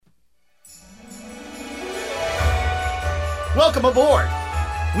Welcome aboard!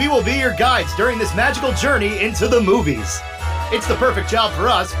 We will be your guides during this magical journey into the movies. It's the perfect job for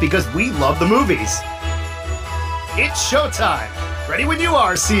us because we love the movies. It's showtime! Ready when you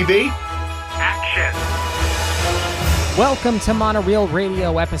are, CB! Action! Welcome to Monorail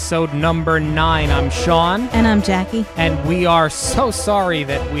Radio episode number 9. I'm Sean. And I'm Jackie. And we are so sorry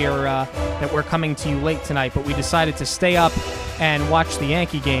that we're coming to you late tonight, but we decided to stay up and watch the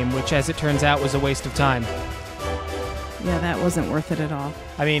Yankee game, which, as it turns out, was a waste of time. Yeah, that wasn't worth it at all.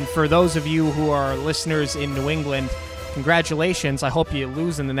 I mean, for those of you who are listeners in New England, congratulations. I hope you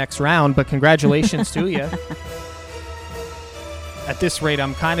lose in the next round, but congratulations to you. At this rate,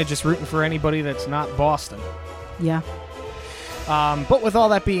 I'm kind of just rooting for anybody that's not Boston. Yeah. But with all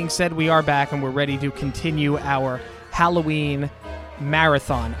that being said, we are back and we're ready to continue our Halloween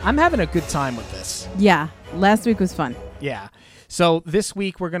marathon. I'm having a good time with this. Yeah, last week was fun. Yeah. So this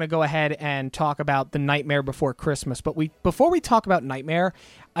week we're going to go ahead and talk about The Nightmare Before Christmas. But before we talk about Nightmare,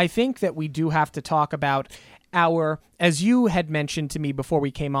 I think that we do have to talk about our, as you had mentioned to me before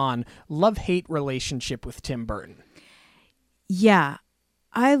we came on, love-hate relationship with Tim Burton. Yeah.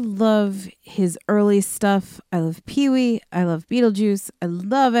 I love his early stuff. I love Pee-wee. I love Beetlejuice. I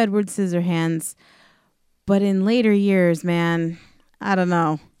love Edward Scissorhands. But in later years, man, I don't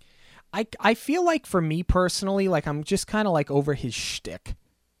know. I feel like for me personally, like I'm just kind of like over his shtick.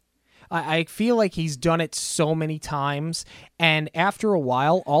 I feel like he's done it so many times. And after a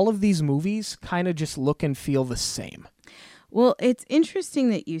while, all of these movies kind of just look and feel the same. Well, it's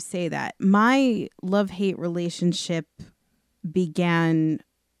interesting that you say that. My love-hate relationship began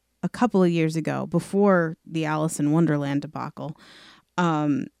a couple of years ago, before the Alice in Wonderland debacle.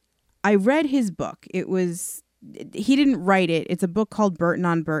 I read his book. He didn't write it. It's a book called Burton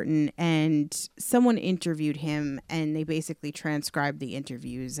on Burton, and someone interviewed him, and they basically transcribed the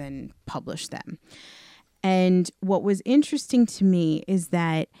interviews and published them. And what was interesting to me is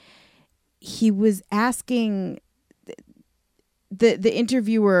that he was asking, the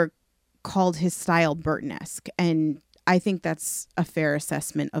interviewer called his style Burton-esque, and I think that's a fair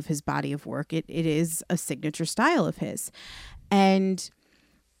assessment of his body of work. It is a signature style of his. And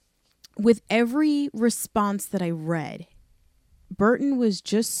with every response that I read, Burton was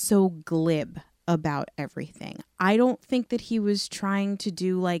just so glib about everything. I don't think that he was trying to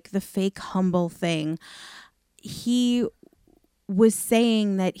do like the fake humble thing. He was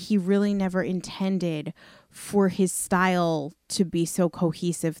saying that he really never intended for his style to be so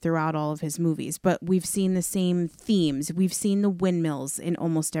cohesive throughout all of his movies. But we've seen the same themes. We've seen the windmills in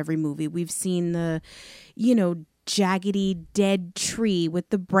almost every movie. We've seen the, jaggedy dead tree with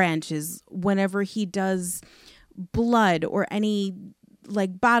the branches. Whenever he does blood or any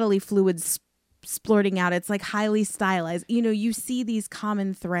like bodily fluids splurting out, it's like highly stylized. You see these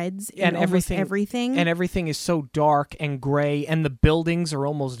common threads in almost everything. And everything is so dark and gray, and the buildings are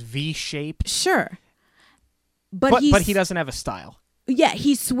almost V-shaped. Sure. But he doesn't have a style. Yeah,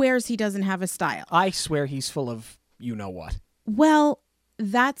 he swears he doesn't have a style. I swear he's full of you-know-what. Well,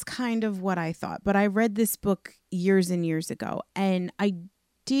 that's kind of what I thought. But I read this book years and years ago, and I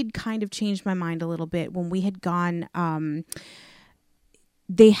did kind of change my mind a little bit. When we had gone,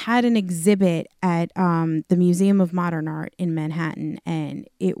 they had an exhibit at the Museum of Modern Art in Manhattan, and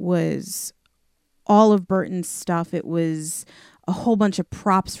it was all of Burton's stuff. It was a whole bunch of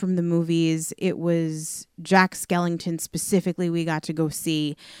props from the movies. It was Jack Skellington specifically we got to go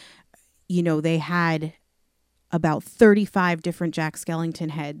see. They had about 35 different Jack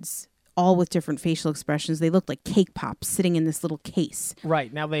Skellington heads, all with different facial expressions. They looked like cake pops sitting in this little case.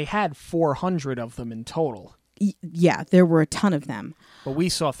 Right. Now, they had 400 of them in total. Yeah, there were a ton of them. But we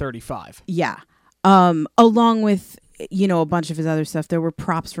saw 35. Yeah. Along with a bunch of his other stuff. There were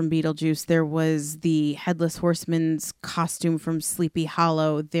props from Beetlejuice. There was the Headless Horseman's costume from Sleepy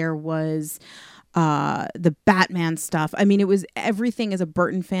Hollow. There was the Batman stuff. I mean, it was everything as a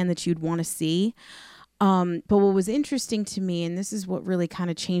Burton fan that you'd want to see. But what was interesting to me, and this is what really kind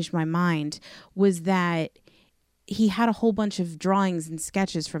of changed my mind, was that he had a whole bunch of drawings and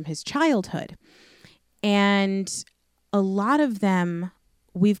sketches from his childhood. And a lot of them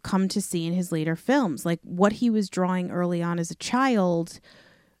we've come to see in his later films. Like what he was drawing early on as a child,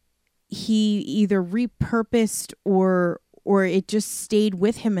 he either repurposed or it just stayed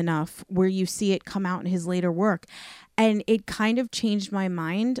with him enough where you see it come out in his later work. And it kind of changed my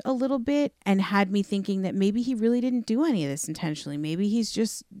mind a little bit and had me thinking that maybe he really didn't do any of this intentionally. Maybe he's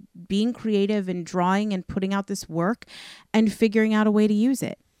just being creative and drawing and putting out this work and figuring out a way to use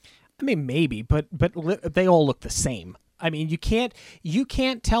it. I mean, maybe, but they all look the same. I mean, you can't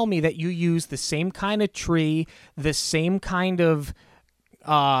tell me that you use the same kind of tree, the same kind of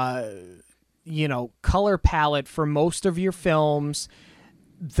color palette for most of your films.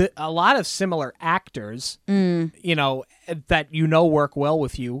 A lot of similar actors, that work well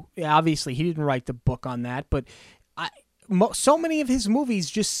with you. Obviously, he didn't write the book on that, but so many of his movies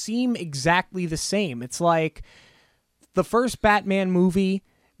just seem exactly the same. It's like the first Batman movie,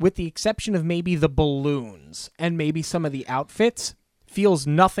 with the exception of maybe the balloons and maybe some of the outfits, feels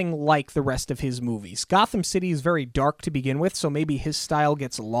nothing like the rest of his movies. Gotham City is very dark to begin with, so maybe his style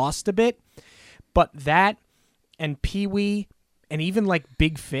gets lost a bit. But that and Pee-wee and even like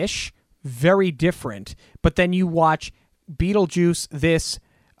Big Fish, very different. But then you watch Beetlejuice, this,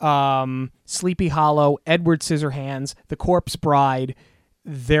 Sleepy Hollow, Edward Scissorhands, The Corpse Bride.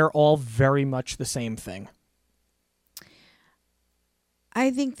 They're all very much the same thing. I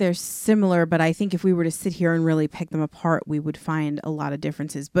think they're similar, but I think if we were to sit here and really pick them apart, we would find a lot of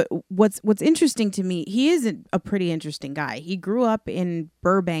differences. But what's interesting to me, he is a pretty interesting guy. He grew up in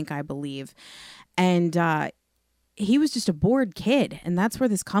Burbank, I believe, and he was just a bored kid, and that's where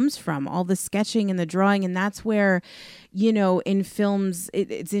this comes from, all the sketching and the drawing. And that's where, in films,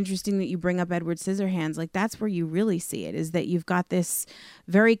 it's interesting that you bring up Edward Scissorhands. Like, that's where you really see it, is that you've got this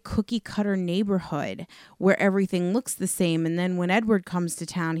very cookie cutter neighborhood where everything looks the same. And then when Edward comes to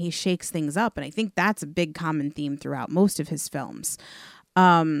town, he shakes things up. And I think that's a big common theme throughout most of his films.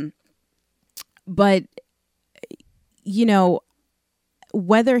 But,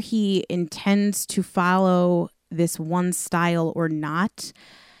 whether he intends to follow this one style or not,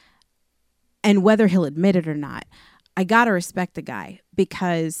 and whether he'll admit it or not, I gotta respect the guy,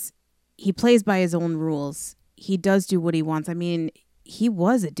 because he plays by his own rules. He does do what he wants. I mean, he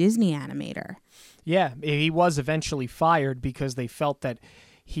was a Disney animator. Yeah, he was eventually fired because they felt that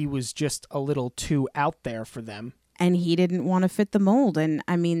he was just a little too out there for them. And he didn't want to fit the mold. And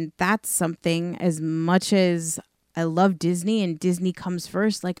I mean, that's something, as much as I love Disney and Disney comes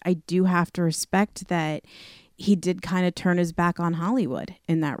first, like, I do have to respect that he did kind of turn his back on Hollywood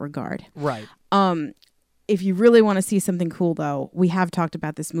in that regard. Right. If you really want to see something cool, though, we have talked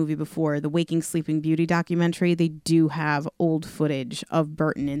about this movie before, the Waking Sleeping Beauty documentary. They do have old footage of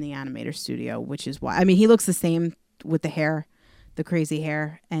Burton in the animator studio, which is why, I mean, he looks the same with the hair, the crazy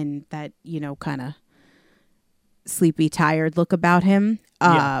hair, and that, kind of sleepy, tired look about him.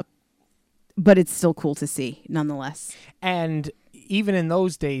 Yeah. But it's still cool to see, nonetheless. And even in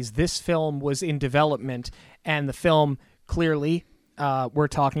those days, this film was in development, and the film clearly we're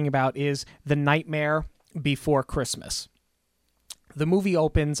talking about is The Nightmare Before Christmas. The movie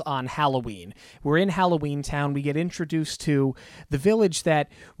opens on Halloween. We're in Halloween Town. We get introduced to the village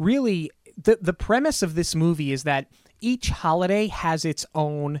that really, the premise of this movie is that each holiday has its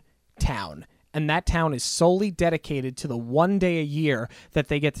own town. And that town is solely dedicated to the one day a year that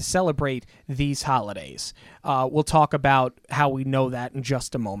they get to celebrate these holidays. We'll talk about how we know that in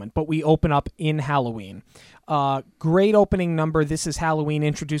just a moment. But we open up in Halloween. Great opening number. This Is Halloween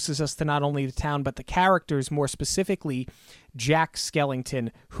introduces us to not only the town, but the characters, more specifically Jack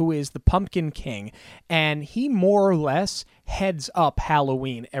Skellington, who is the Pumpkin King. And he more or less heads up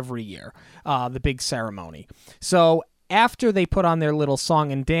Halloween every year, the big ceremony. So after they put on their little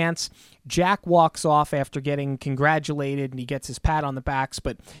song and dance, Jack walks off after getting congratulated, and he gets his pat on the backs,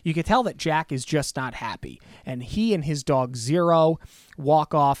 but you can tell that Jack is just not happy. And he and his dog Zero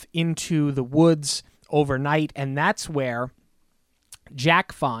walk off into the woods overnight, and that's where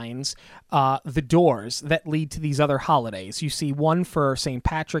Jack finds the doors that lead to these other holidays. You see one for St.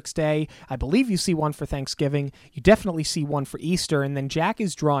 Patrick's Day. I believe you see one for Thanksgiving. You definitely see one for Easter. And then Jack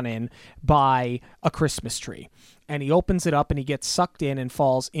is drawn in by a Christmas tree. And he opens it up and he gets sucked in and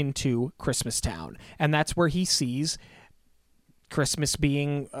falls into Christmas Town. And that's where he sees Christmas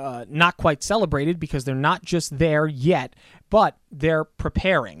being not quite celebrated, because they're not just there yet, but they're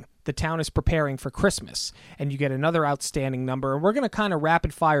preparing. The town is preparing for Christmas, and you get another outstanding number. And we're going to kind of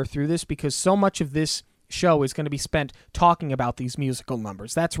rapid fire through this, because so much of this show is going to be spent talking about these musical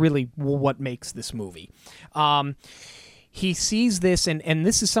numbers. That's really what makes this movie. He sees this, and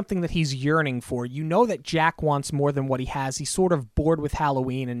this is something that he's yearning for. You know that Jack wants more than what he has. He's sort of bored with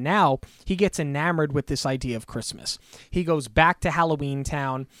Halloween, and now he gets enamored with this idea of Christmas. He goes back to Halloween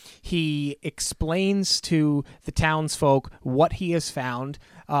Town. He explains to the townsfolk what he has found,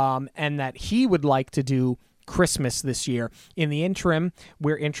 and that he would like to do Christmas this year. In the interim,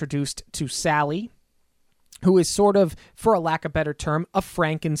 we're introduced to Sally, who is sort of, for a lack of a better term, a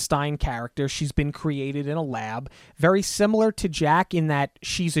Frankenstein character. She's been created in a lab, very similar to Jack in that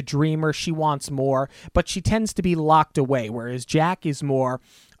she's a dreamer, she wants more, but she tends to be locked away, whereas Jack is more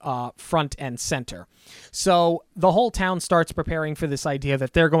front and center. So the whole town starts preparing for this idea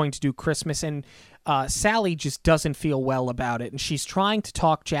that they're going to do Christmas, and Sally just doesn't feel well about it, and she's trying to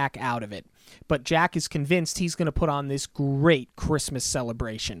talk Jack out of it. But Jack is convinced he's going to put on this great Christmas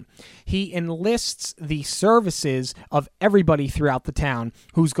celebration. He enlists the services of everybody throughout the town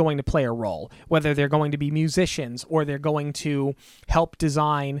who's going to play a role, whether they're going to be musicians or they're going to help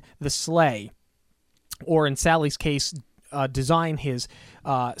design the sleigh, or in Sally's case, design his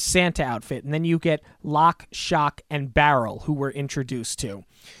Santa outfit. And then you get Lock, Shock, and Barrel, who we're introduced to,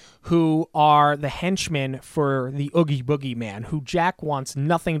 who are the henchmen for the Oogie Boogie Man, who Jack wants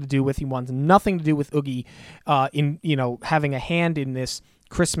nothing to do with. He wants nothing to do with Oogie having a hand in this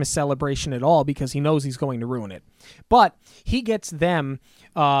Christmas celebration at all, because he knows he's going to ruin it. But he gets them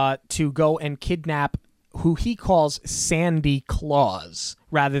to go and kidnap who he calls Sandy Claus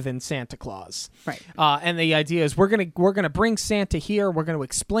rather than Santa Claus. Right. And the idea is we're gonna bring Santa here. We're gonna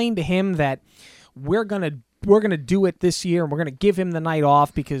explain to him that we're gonna do it this year, and we're gonna give him the night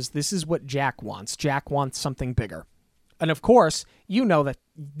off because this is what Jack wants. Jack wants something bigger. And of course, you know that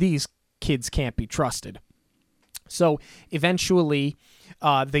these kids can't be trusted. So eventually,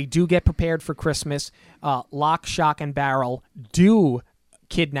 they do get prepared for Christmas. Lock, Shock, and Barrel do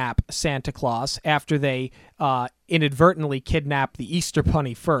kidnap Santa Claus after they inadvertently kidnap the Easter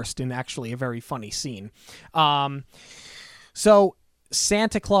Bunny first, in actually a very funny scene. So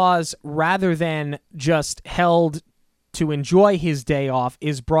Santa Claus, rather than just held to enjoy his day off,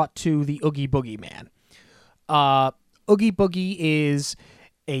 is brought to the Oogie Boogie Man. Oogie Boogie is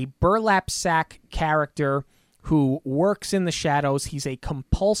a burlap sack character who works in the shadows. He's a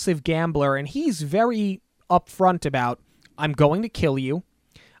compulsive gambler, and he's very upfront about, I'm going to kill you.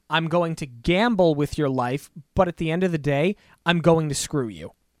 I'm going to gamble with your life, but at the end of the day, I'm going to screw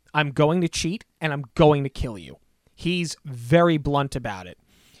you. I'm going to cheat, and I'm going to kill you. He's very blunt about it,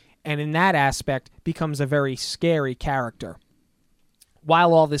 and in that aspect becomes a very scary character.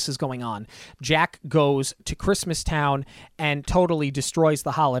 While all this is going on, Jack goes to Christmas Town and totally destroys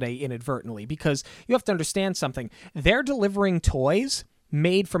the holiday inadvertently, because you have to understand something. They're delivering toys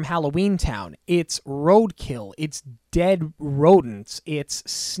made from Halloween Town. It's roadkill, it's dead rodents, it's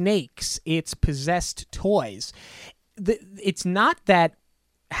snakes, it's possessed toys. It's not that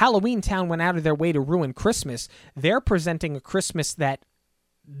Halloween Town went out of their way to ruin Christmas. They're presenting a Christmas that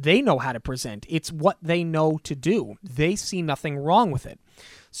they know how to present. It's what they know to do. They see nothing wrong with it.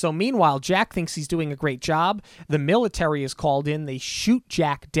 So meanwhile, Jack thinks he's doing a great job. The military is called in. They shoot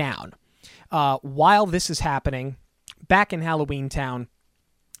Jack down. While this is happening, back in Halloween Town,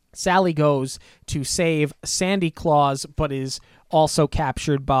 Sally goes to save Sandy Claus, but is also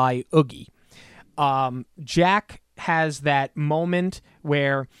captured by Oogie. Jack has that moment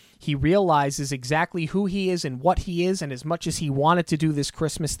where he realizes exactly who he is and what he is, and as much as he wanted to do this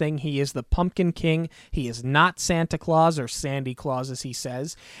Christmas thing, he is the Pumpkin King. He is not Santa Claus, or Sandy Claus, as he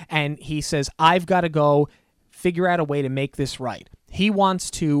says, and he says, I've got to go figure out a way to make this right. He wants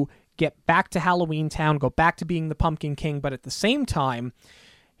to get back to Halloween Town, go back to being the Pumpkin King, but at the same time,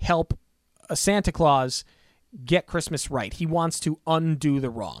 help Santa Claus get Christmas right. He wants to undo the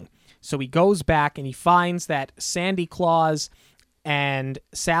wrong. So he goes back and he finds that Sandy Claus and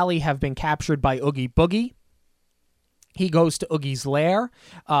Sally have been captured by Oogie Boogie. He goes to Oogie's lair.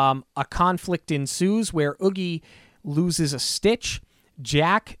 A conflict ensues where Oogie loses a stitch.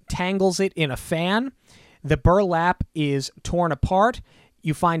 Jack tangles it in a fan. The burlap is torn apart.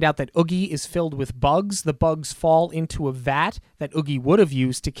 You find out that Oogie is filled with bugs. The bugs fall into a vat that Oogie would have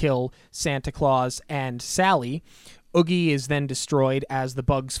used to kill Santa Claus and Sally. Oogie is then destroyed as the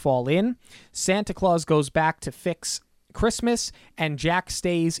bugs fall in. Santa Claus goes back to fix Christmas, and Jack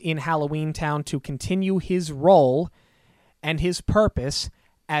stays in Halloween Town to continue his role and his purpose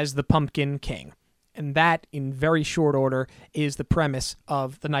as the Pumpkin King. And that, in very short order, is the premise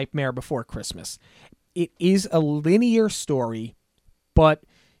of The Nightmare Before Christmas. It is a linear story, but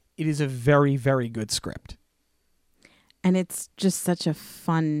it is a very, very good script. And it's just such a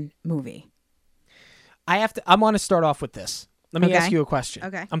fun movie. I want to start off with this. Let me ask you a question.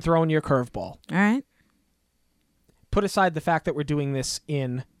 Okay. I'm throwing you a curveball. All right. Put aside the fact that we're doing this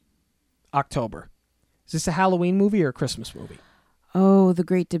in October. Is this a Halloween movie or a Christmas movie? Oh, the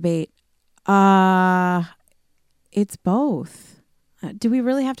great debate. It's both. Do we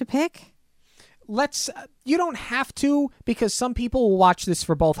really have to pick? You don't have to, because some people will watch this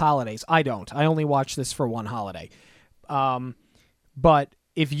for both holidays. I don't. I only watch this for one holiday. But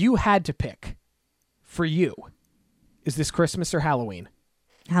if you had to pick, for you, is this Christmas or Halloween?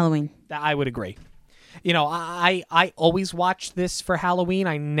 Halloween. I would agree. You know, I always watch this for Halloween.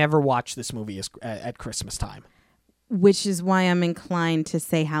 I never watch this movie at Christmas time. Which is why I'm inclined to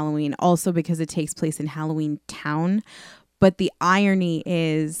say Halloween, also because it takes place in Halloween Town. But the irony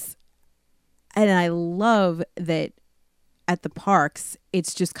is, and I love that at the parks,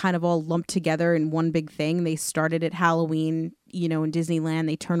 it's just kind of all lumped together in one big thing. They started at Halloween, in Disneyland.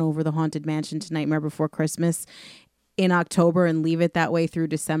 They turn over the Haunted Mansion to Nightmare Before Christmas in October and leave it that way through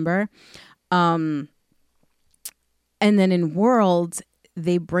December. And then in World,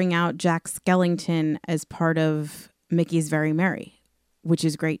 they bring out Jack Skellington as part of Mickey's Very Merry, which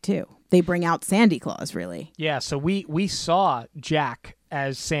is great too. They bring out Sandy Claus, really. Yeah, so we saw Jack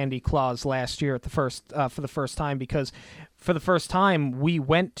as Sandy Claus last year at the for the first time, because for the first time we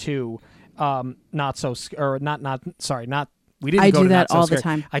went to we didn't I go do to that Not So all Scary. the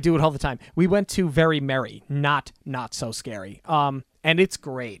time. I do it all the time. We went to Very Merry, not So Scary. And it's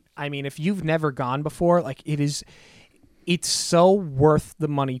great. I mean, if you've never gone before, like it's so worth the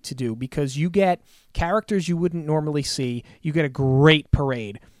money to do, because you get characters you wouldn't normally see. You get a great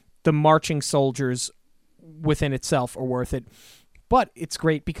parade. The marching soldiers within itself are worth it. But it's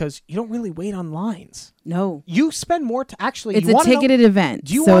great because you don't really wait on lines. No. You spend more actually. It's you a ticketed event,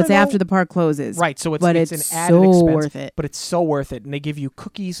 do you so wanna it's know- after the park closes. Right, so it's an added so expense, worth it. but it's so worth it. And they give you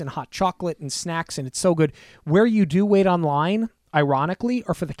cookies and hot chocolate and snacks, and it's so good. Where you do wait online, ironically,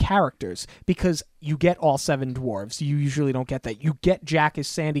 are for the characters, because you get all 7 dwarves. You usually don't get that. You get Jack as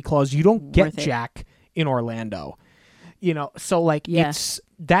Sandy Claus. You don't get Worth it. Jack in Orlando. So like Yes.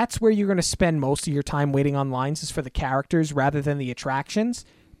 that's where you're going to spend most of your time waiting on lines, is for the characters rather than the attractions,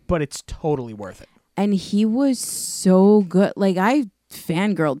 but it's totally worth it. And he was so good. Like, I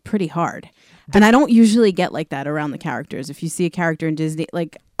fangirled pretty hard. And I don't usually get like that around the characters. If you see a character in Disney,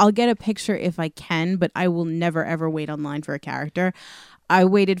 like, I'll get a picture if I can, but I will never, ever wait online for a character. I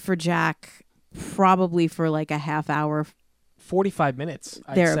waited for Jack probably for like a half hour 45 minutes,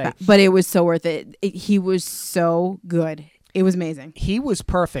 I'd there, say. but it was so worth it. He was so good. It was amazing. He was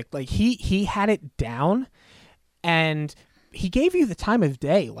perfect. Like, he had it down, and he gave you the time of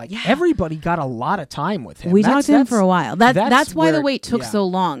day. Like, everybody got a lot of time with him. We talked to him for a while. That's why the where- wait took yeah. so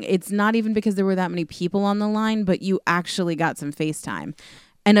long. It's not even because there were that many people on the line, but you actually got some FaceTime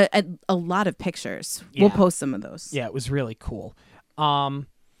and a lot of pictures. We'll Yeah. post some of those. Yeah, it was really cool.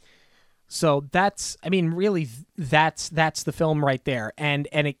 So that's the film right there. And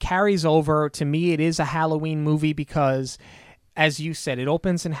it carries over. To me, it is a Halloween movie because, as you said, it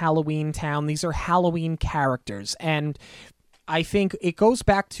opens in Halloween Town. These are Halloween characters. And I think it goes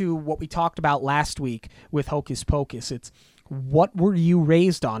back to what we talked about last week with Hocus Pocus. It's, what were you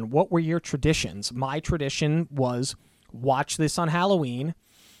raised on? What were your traditions? My tradition was watch this on Halloween,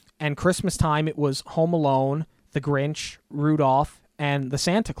 and Christmas time it was Home Alone, The Grinch, Rudolph, and the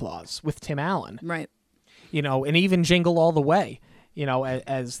Santa Claus with Tim Allen. Right. And even Jingle All the Way.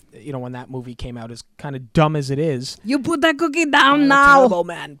 As when that movie came out, as kind of dumb as it is. You put that cookie down Now, now. terrible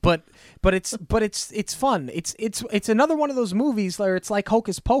man. But it's fun. It's another one of those movies where it's like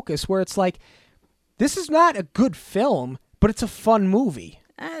Hocus Pocus, where it's like, this is not a good film, but it's a fun movie.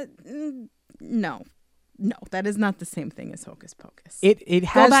 No, that is not the same thing as Hocus Pocus. It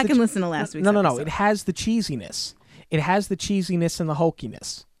has Go back and listen to last week's No. episode. It has the cheesiness. It has the cheesiness and the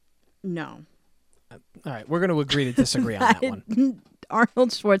hokiness. No. All right, we're going to agree to disagree on that one. Arnold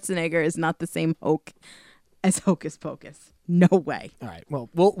Schwarzenegger is not the same hoke as Hocus Pocus. No way. All right, well,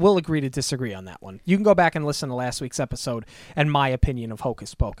 we'll agree to disagree on that one. You can go back and listen to last week's episode and my opinion of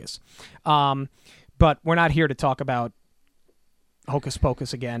Hocus Pocus. But we're not here to talk about Hocus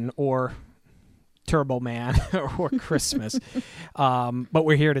Pocus again, or Turbo Man, or Christmas. But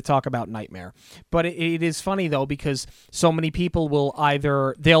we're here to talk about Nightmare. But it is funny, though, because so many people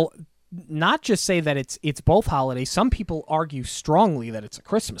they'll not just say that it's both holidays. Some people argue strongly that it's a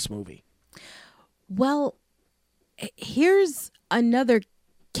Christmas movie. Well, here's another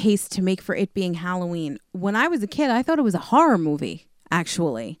case to make for it being Halloween. When I was a kid, I thought it was a horror movie,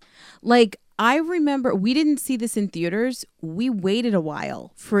 actually. Like, I remember we didn't see this in theaters. We waited a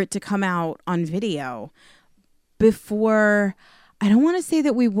while for it to come out on video before. I don't want to say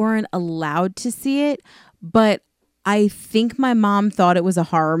that we weren't allowed to see it, but I think my mom thought it was a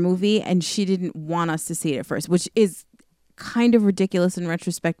horror movie and she didn't want us to see it at first, which is kind of ridiculous in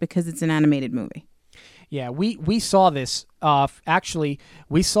retrospect because it's an animated movie. Yeah, we saw this. Actually,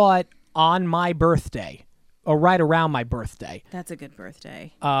 we saw it on my birthday, or right around my birthday. That's a good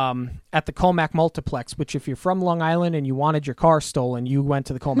birthday. At the Comac Multiplex, which if you're from Long Island and you wanted your car stolen, you went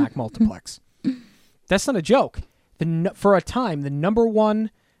to the Comac Multiplex. That's not a joke. For a time, the number one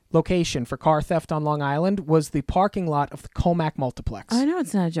location for car theft on Long Island was the parking lot of the Comac Multiplex. I know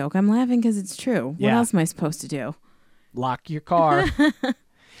it's not a joke. I'm laughing because it's true. Yeah. What else am I supposed to do? Lock your car.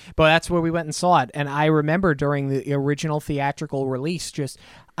 But that's where we went and saw it. And I remember during the original theatrical release,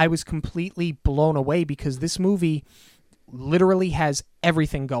 I was completely blown away because this movie literally has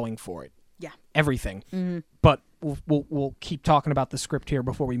everything going for it. Yeah. Everything. Mm-hmm. But we'll keep talking about the script here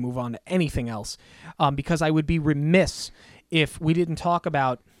before we move on to anything else, because I would be remiss if we didn't talk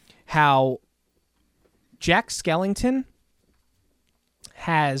about how Jack Skellington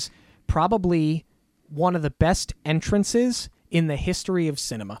has probably one of the best entrances in the history of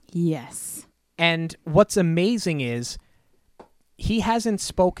cinema. Yes. And what's amazing is he hasn't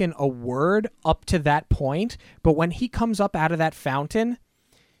spoken a word up to that point, but when he comes up out of that fountain,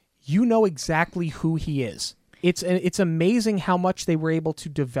 you know exactly who he is. It's amazing how much they were able to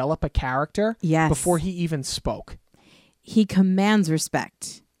develop a character before he even spoke. He commands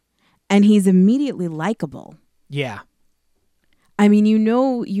respect, and he's immediately likable. Yeah. I mean, you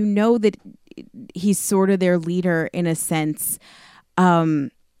know that he's sort of their leader in a sense. But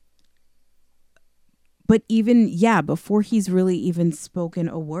even, before he's really even spoken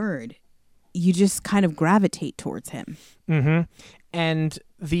a word, you just kind of gravitate towards him. Mm-hmm. And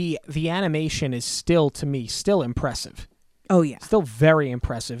the animation is still impressive. Oh, yeah. Still very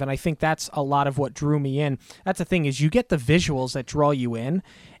impressive. And I think that's a lot of what drew me in. That's the thing, is you get the visuals that draw you in.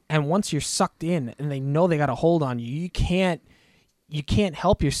 And once you're sucked in and they know they got a hold on you, you can't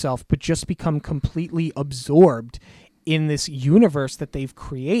help yourself but just become completely absorbed in this universe that they've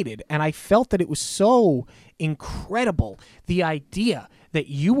created. And I felt that it was so incredible, the idea that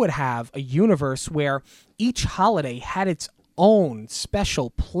you would have a universe where each holiday had its own special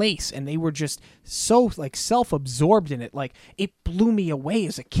place, and they were just so like self-absorbed in it. Like, it blew me away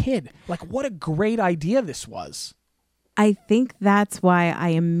as a kid. Like, what a great idea this was. I think that's why I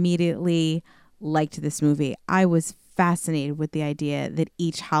immediately liked this movie. I was fascinated with the idea that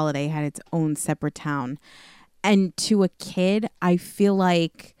each holiday had its own separate town. And to a kid, I feel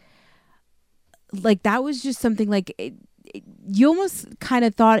like that was just something like you almost kind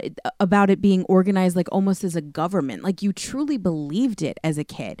of thought about it being organized like almost as a government. Like, you truly believed it as a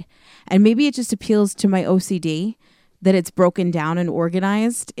kid. And maybe it just appeals to my OCD that it's broken down and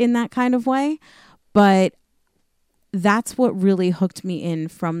organized in that kind of way. But that's what really hooked me in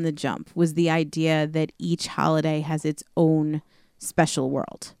from the jump, was the idea that each holiday has its own special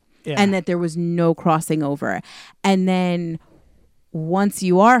world. Yeah. And that there was no crossing over. And then once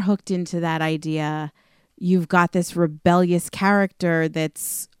you are hooked into that idea, you've got this rebellious character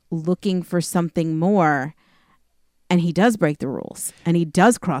that's looking for something more. And he does break the rules. And he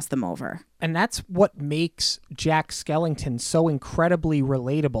does cross them over. And that's what makes Jack Skellington so incredibly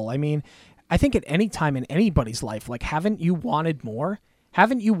relatable. I mean, I think at any time in anybody's life, like, haven't you wanted more?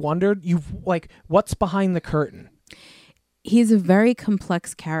 Haven't you wondered, what's behind the curtain? He's a very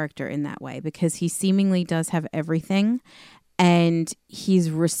complex character in that way, because he seemingly does have everything, and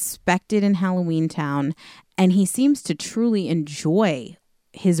he's respected in Halloween Town, and he seems to truly enjoy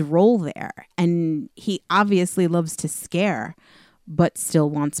his role there. And he obviously loves to scare, but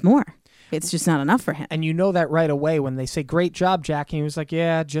still wants more. It's just not enough for him. And you know that right away when they say, "Great job, Jack." And he was like,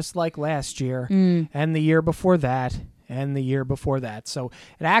 "Yeah, just like last year and the year before that and the year before that." So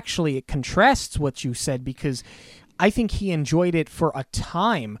it contrasts what you said, because I think he enjoyed it for a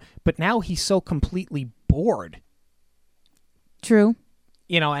time, but now he's so completely bored. True.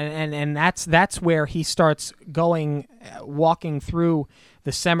 And that's where he starts walking through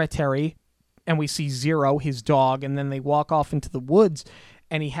the cemetery, and we see Zero, his dog, and then they walk off into the woods,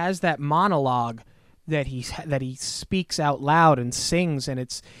 and he has that monologue that he speaks out loud and sings,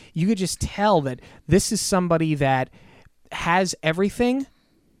 and you could just tell that this is somebody that has everything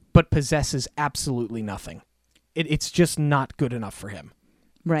but possesses absolutely nothing. It's just not good enough for him.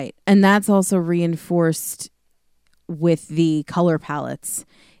 Right. And that's also reinforced with the color palettes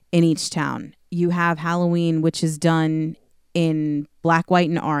in each town. You have Halloween, which is done in black, white,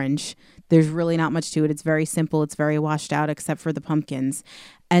 and orange. There's really not much to it. It's very simple. It's very washed out, except for the pumpkins.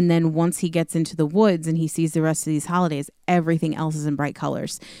 And then once he gets into the woods and he sees the rest of these holidays, everything else is in bright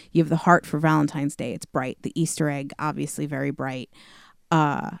colors. You have the heart for Valentine's Day. It's bright. The Easter egg, obviously very bright.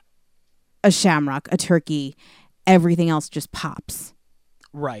 A shamrock, a turkey. Everything else just pops.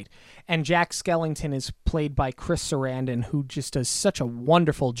 Right. And Jack Skellington is played by Chris Sarandon, who just does such a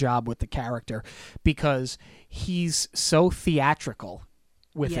wonderful job with the character, because he's so theatrical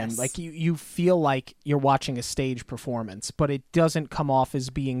with him. Like, you feel like you're watching a stage performance, but it doesn't come off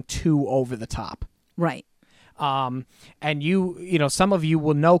as being too over the top. Right. And some of you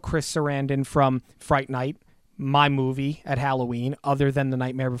will know Chris Sarandon from Fright Night, my movie at Halloween, other than The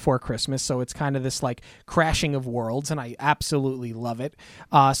Nightmare Before Christmas. So it's kind of this like crashing of worlds, and I absolutely love it.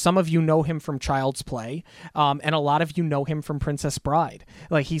 Some of you know him from Child's Play, and a lot of you know him from Princess Bride.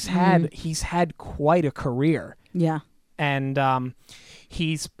 Like, he's had quite a career. Yeah. And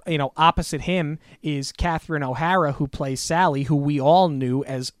he's, opposite him is Catherine O'Hara, who plays Sally, who we all knew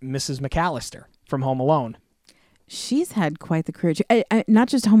as Mrs. McAllister from Home Alone. She's had quite the career. Not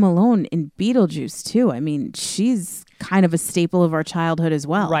just Home Alone, in Beetlejuice, too. I mean, she's kind of a staple of our childhood as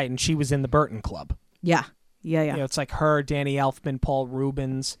well. Right, and she was in the Burton Club. Yeah. You know, it's like her, Danny Elfman, Paul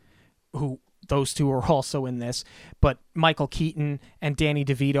Rubens, who those two are also in this. But Michael Keaton and Danny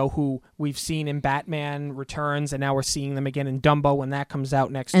DeVito, who we've seen in Batman Returns, and now we're seeing them again in Dumbo when that comes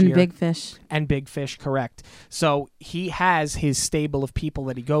out next year. And Big Fish. And Big Fish, correct. So he has his stable of people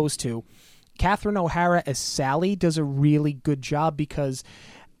that he goes to. Catherine O'Hara as Sally does a really good job because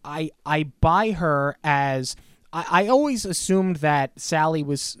I buy her as... I always assumed that Sally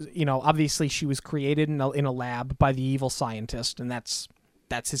was, you know, obviously she was created in a lab by the evil scientist, and that's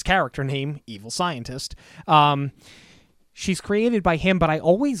his character name, evil scientist. She's created by him, but I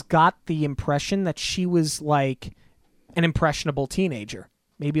always got the impression that she was like an impressionable teenager,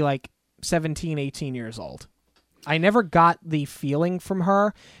 maybe like 17, 18 years old. I never got the feeling from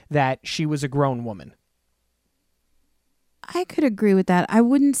her that she was a grown woman. I could agree with that. I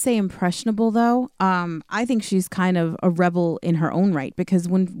wouldn't say impressionable, though. I think she's kind of a rebel in her own right, because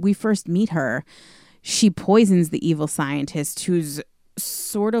when we first meet her, she poisons the evil scientist, who's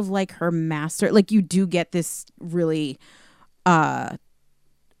sort of like her master. Like, you do get this really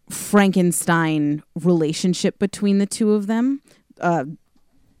Frankenstein relationship between the two of them,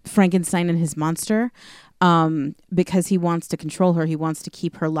 Frankenstein and his monster. Because he wants to control her. He wants to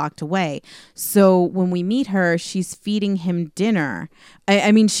keep her locked away. So when we meet her, she's feeding him dinner.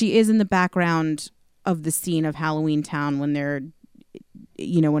 I mean, she is in the background of the scene of Halloween Town when they're,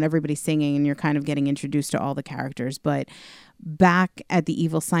 you know, when everybody's singing and you're kind of getting introduced to all the characters. But back at the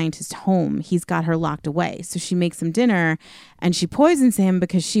evil scientist's home, he's got her locked away. So she makes him dinner and she poisons him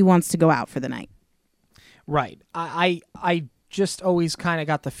because she wants to go out for the night. Right. I just always kind of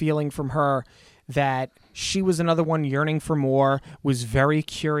got the feeling from her that she was another one yearning for more, was very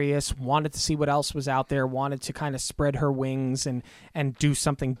curious, wanted to see what else was out there, wanted to kind of spread her wings and do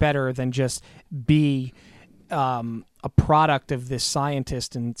something better than just be a product of this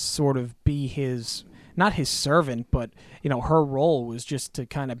scientist and sort of be his, not his servant, but, you know, her role was just to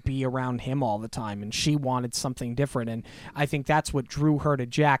kind of be around him all the time, and she wanted something different. And I think that's what drew her to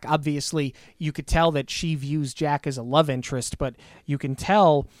Jack. Obviously, you could tell that she views Jack as a love interest, but you can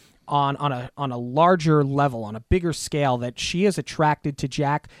tell on a larger level, on a bigger scale, that she is attracted to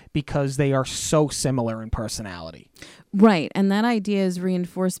Jack because they are so similar in personality. Right. And that idea is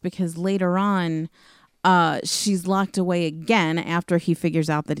reinforced because later on, she's locked away again after he figures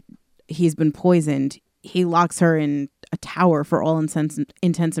out that he's been poisoned. He locks her in a tower for all intents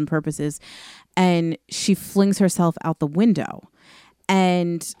and purposes, and she flings herself out the window.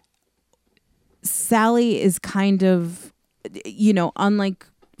 And Sally is kind of, you know, unlike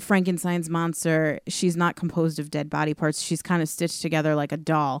Frankenstein's monster, she's not composed of dead body parts. She's kind of stitched together like a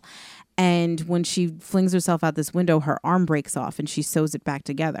doll. And when she flings herself out this window, her arm breaks off and she sews it back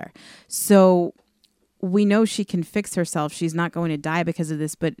together. So we know she can fix herself. She's not going to die because of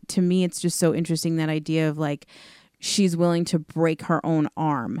this. But to me, it's just so interesting, that idea of like she's willing to break her own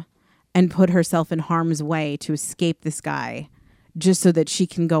arm and put herself in harm's way to escape this guy just so that she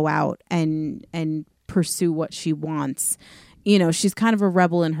can go out and pursue what she wants. You know, she's kind of a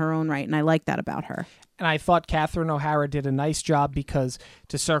rebel in her own right, and I like that about her. And I thought Catherine O'Hara did a nice job because,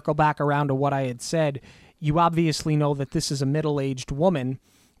 to circle back around to what I had said, you obviously know that this is a middle-aged woman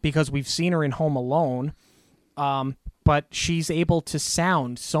because we've seen her in Home Alone, but she's able to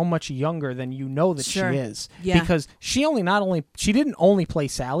sound so much younger than you know that Sure. she is. Yeah. Because she didn't only play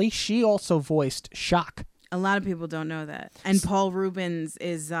Sally, she also voiced Shock. A lot of people don't know that. And Paul Rubens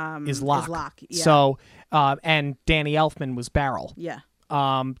is Locke. Yeah. So, and Danny Elfman was Beryl. Yeah.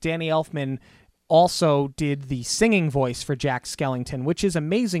 Danny Elfman also did the singing voice for Jack Skellington, which is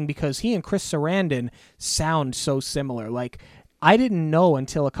amazing because he and Chris Sarandon sound so similar. Like, I didn't know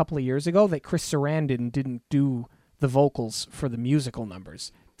until a couple of years ago that Chris Sarandon didn't do the vocals for the musical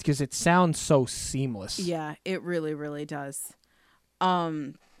numbers because it sounds so seamless. Yeah, it really, really does.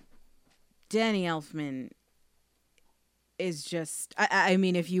 Danny Elfman is just, I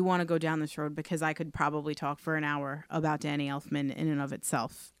mean, if you want to go down this road, because I could probably talk for an hour about Danny Elfman in and of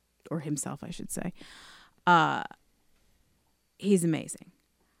itself, or himself, I should say. He's amazing.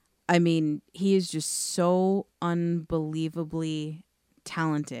 I mean, he is just so unbelievably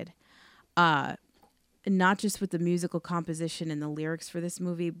talented. Not just with the musical composition and the lyrics for this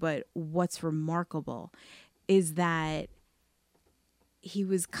movie, but what's remarkable is that he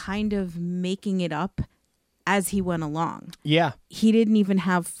was kind of making it up as he went along. Yeah. He didn't even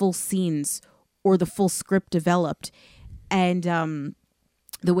have full scenes or the full script developed. And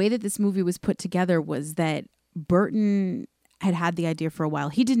the way that this movie was put together was that Burton had the idea for a while.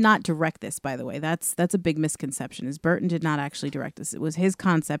 He did not direct this, by the way. That's a big misconception. Is Burton did not actually direct this. It was his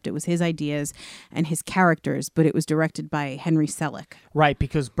concept, it was his ideas and his characters, but it was directed by Henry Selick. Right,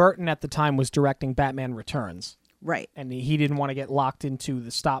 because Burton at the time was directing Batman Returns. Right. And he didn't want to get locked into the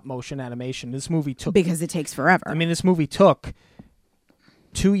stop motion animation. This movie took Because it takes forever. I mean, this movie took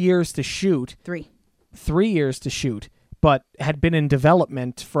 2 years to shoot. 3 years to shoot, but had been in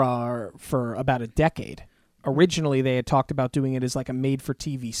development for about a decade. Originally, they had talked about doing it as like a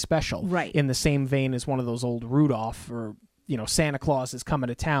made-for-TV special, right? In the same vein as one of those old Rudolph or Santa Claus is Coming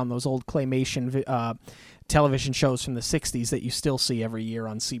to Town, those old claymation television shows from the '60s that you still see every year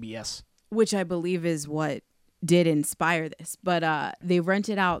on CBS. Which I believe is what did inspire this. But they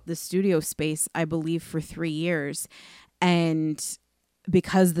rented out the studio space, I believe, for 3 years, and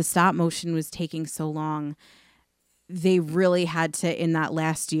because the stop motion was taking so long, they really had to, in that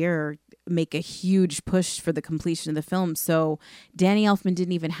last year, make a huge push for the completion of the film. So Danny Elfman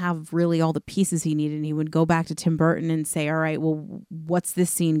didn't even have really all the pieces he needed. And he would go back to Tim Burton and say, all right, well, what's this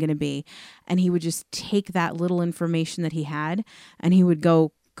scene going to be? And he would just take that little information that he had and he would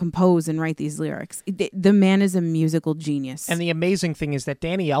go compose and write these lyrics. The man is a musical genius. And the amazing thing is that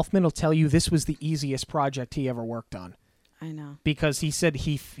Danny Elfman will tell you this was the easiest project he ever worked on. I know. Because he said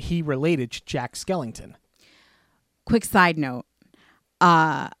he related to Jack Skellington. Quick side note.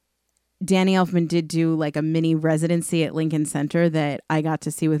 Danny Elfman did do like a mini residency at Lincoln Center that I got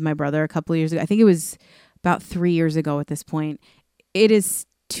to see with my brother a couple of years ago. I think it was about 3 years ago at this point. It is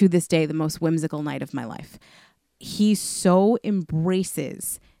to this day the most whimsical night of my life. He so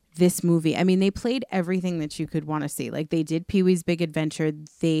embraces this movie. I mean, they played everything that you could want to see. Like they did Pee-wee's Big Adventure.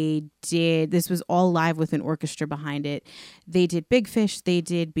 This was all live with an orchestra behind it. They did Big Fish. They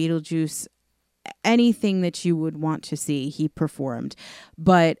did Beetlejuice. Anything that you would want to see, he performed.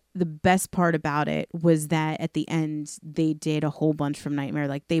 But the best part about it was that at the end, they did a whole bunch from Nightmare.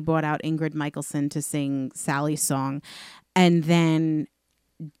 Like they brought out Ingrid Michaelson to sing Sally's song. And then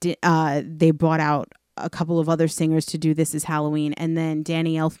they brought out a couple of other singers to do This Is Halloween. And then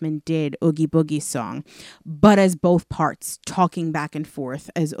Danny Elfman did Oogie Boogie's song, but as both parts, talking back and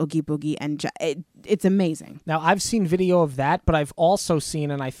forth as Oogie Boogie. And it's amazing. Now, I've seen video of that, but I've also seen,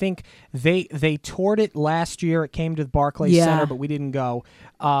 and I think they toured it last year. It came to the Barclays Center, but we didn't go.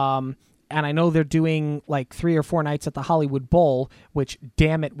 And I know they're doing like 3 or 4 nights at the Hollywood Bowl, which,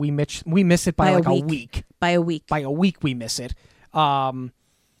 damn it, we miss it by like a week. By a week. By a week we miss it.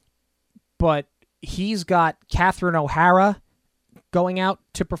 But he's got Catherine O'Hara going out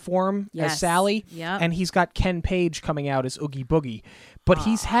to perform as Sally, and he's got Ken Page coming out as Oogie Boogie. But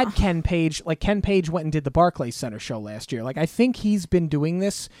he's had Ken Page, like Ken Page went and did the Barclays Center show last year. Like I think he's been doing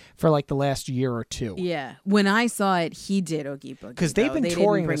this for like the last year or two. Yeah, when I saw it, he did Oogie Boogie because they've been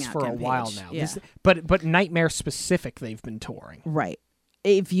touring this for a while now. Yeah. But Nightmare specific, they've been touring. Right.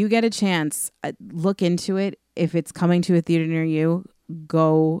 If you get a chance, look into it. If it's coming to a theater near you,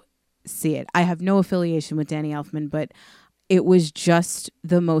 go see it. I have no affiliation with Danny Elfman, but it was just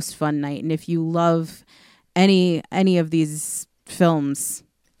the most fun night. And if you love any of these films,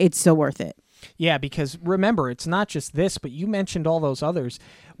 it's so worth it. Yeah, because remember, it's not just this, but you mentioned all those others.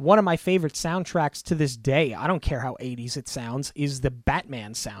 One of my favorite soundtracks to this day, I don't care how 80s it sounds, is the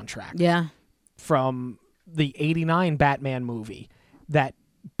Batman soundtrack. Yeah. From the 89 Batman movie that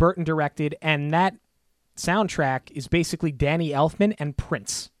Burton directed, and that soundtrack is basically Danny Elfman and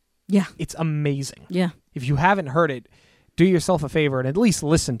Prince. Yeah. It's amazing. Yeah. If you haven't heard it, do yourself a favor and at least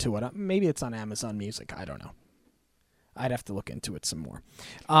listen to it. Maybe it's on Amazon Music. I don't know. I'd have to look into it some more.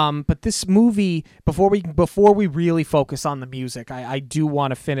 But this movie, before we really focus on the music, I do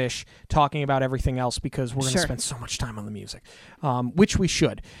want to finish talking about everything else because we're going to spend so much time on the music, which we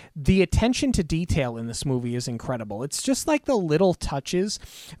should. The attention to detail in this movie is incredible. It's just like the little touches,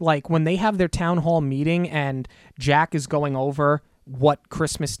 like when they have their town hall meeting and Jack is going over what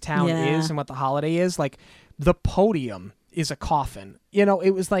Christmas Town is and what the holiday is. Like the podium is a coffin. You know,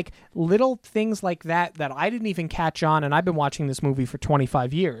 it was like little things like that I didn't even catch on, and I've been watching this movie for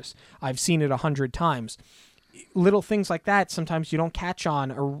 25 years. I've seen it 100 times. Little things like that sometimes you don't catch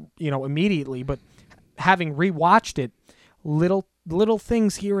on or immediately, but having rewatched it, little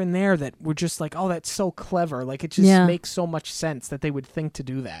things here and there that were just like, oh, that's so clever. Like it just makes so much sense that they would think to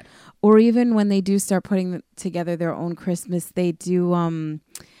do that. Or even when they do start putting together their own Christmas, they do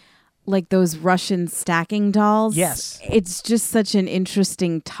like those Russian stacking dolls. Yes. It's just such an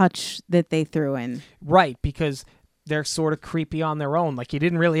interesting touch that they threw in. Right, because they're sort of creepy on their own. Like you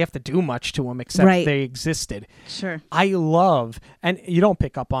didn't really have to do much to them except they existed. Sure. I love, and you don't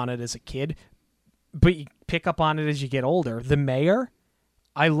pick up on it as a kid, but you pick up on it as you get older. The mayor,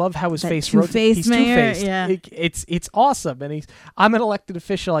 I love how his That face two-faced He's mayor, two-faced. yeah. It's awesome. And I'm an elected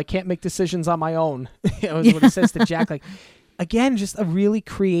official. I can't make decisions on my own. Is what he says to Jack. Like, again, just a really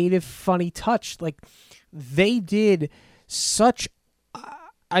creative, funny touch. Like, they did such.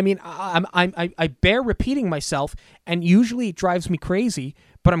 I mean, I bear repeating myself, and usually it drives me crazy,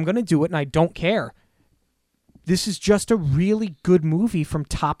 but I'm going to do it, and I don't care. This is just a really good movie from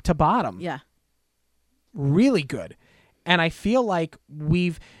top to bottom. Yeah. Really good. And I feel like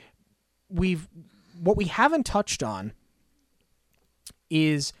we've what we haven't touched on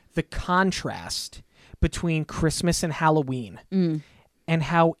is the contrast between Christmas and Halloween and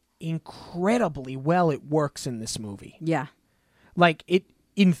how incredibly well it works in this movie. Yeah. Like,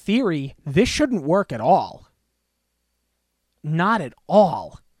 in theory, this shouldn't work at all. Not at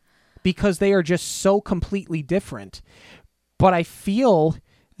all. Because they are just so completely different. But I feel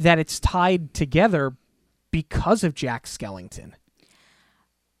that it's tied together because of Jack Skellington.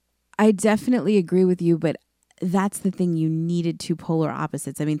 I definitely agree with you, but that's the thing. You needed two polar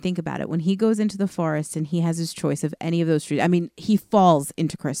opposites. I mean, think about it. When he goes into the forest and he has his choice of any of those trees, I mean, he falls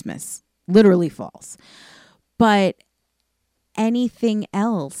into Christmas. Literally falls. But anything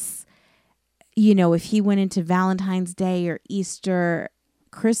else, you know, if he went into Valentine's Day or Easter,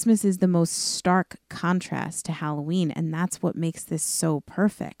 Christmas is the most stark contrast to Halloween, and that's what makes this so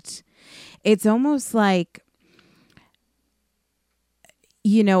perfect. It's almost like,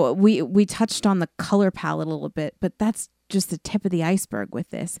 you know, we touched on the color palette a little bit, but that's just the tip of the iceberg with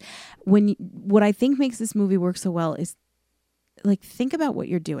this. What I think makes this movie work so well is, like, think about what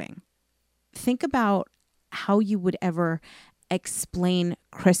you're doing. Think about how you would ever explain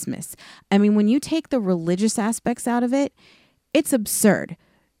Christmas. I mean, when you take the religious aspects out of it, it's absurd.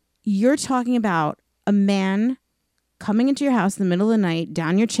 You're talking about a man coming into your house in the middle of the night,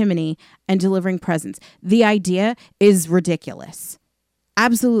 down your chimney, and delivering presents. The idea is ridiculous.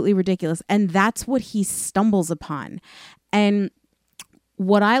 Absolutely ridiculous. And that's what he stumbles upon. And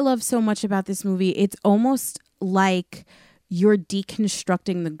what I love so much about this movie, it's almost like you're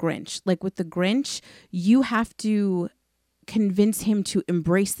deconstructing the Grinch. Like with the Grinch, you have to convince him to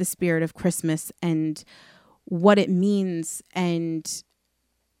embrace the spirit of Christmas and what it means, and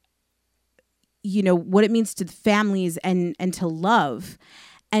you know what it means to the families and to love.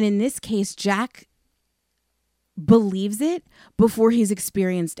 And in this case, Jack believes it before he's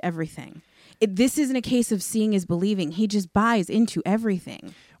experienced everything. This isn't a case of seeing is believing. He just buys into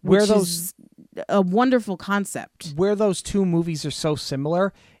everything, which is a wonderful concept. Where those two movies are so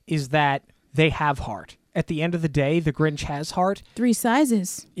similar is that they have heart. At the end of the day, the Grinch has heart. 3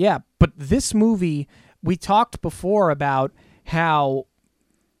 sizes. Yeah, but this movie, we talked before about how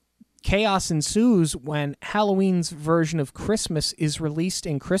chaos ensues when Halloween's version of Christmas is released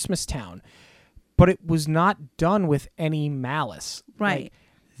in Christmastown, but it was not done with any malice. Right. Like,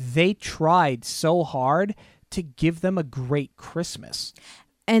 they tried so hard to give them a great Christmas.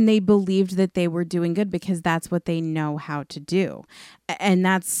 And they believed that they were doing good because that's what they know how to do. And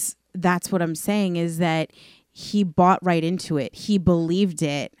that's what I'm saying, is that he bought right into it. He believed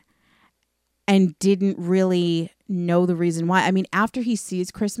it and didn't really know the reason why. I mean, after he sees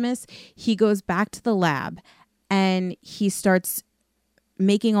Christmas, he goes back to the lab and he starts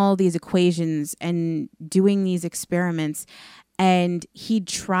making all these equations and doing these experiments. And he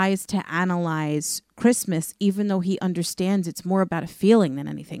tries to analyze Christmas, even though he understands it's more about a feeling than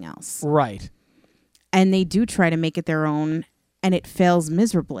anything else. Right. And they do try to make it their own, and it fails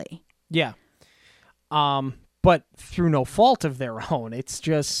miserably. Yeah. But through no fault of their own. It's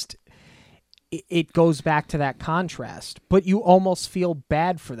just, it goes back to that contrast. But you almost feel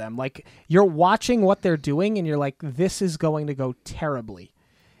bad for them. Like, you're watching what they're doing, and you're like, this is going to go terribly.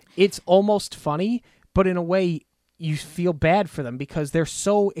 It's almost funny, but in a way, you feel bad for them because they're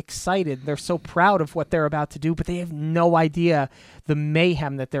so excited. They're so proud of what they're about to do, but they have no idea the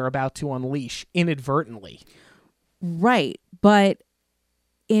mayhem that they're about to unleash inadvertently. Right. But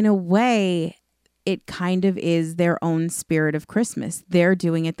in a way, it kind of is their own spirit of Christmas. They're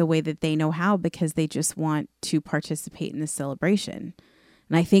doing it the way that they know how because they just want to participate in the celebration.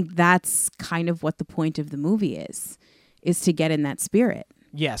 And I think that's kind of what the point of the movie is to get in that spirit.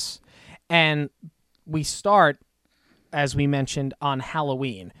 Yes. And we start, as we mentioned, on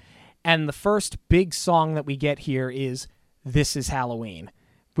Halloween. And the first big song that we get here is This Is Halloween,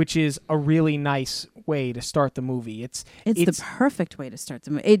 which is a really nice way to start the movie. It's the perfect way to start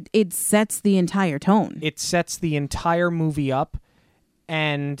the movie. It sets the entire tone. It sets the entire movie up,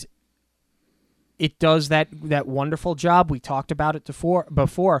 and it does that wonderful job. We talked about it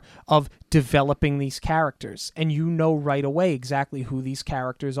before of developing these characters, and you know right away exactly who these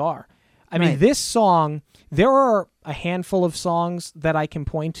characters are. I mean, Right. this song, there are a handful of songs that I can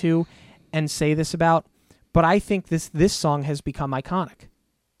point to and say this about, but I think this song has become iconic.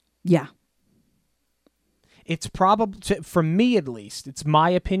 Yeah. It's probably, for me at least, it's my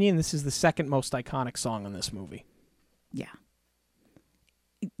opinion, this is the second most iconic song in this movie. Yeah.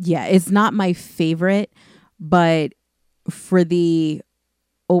 Yeah, it's not my favorite, but for the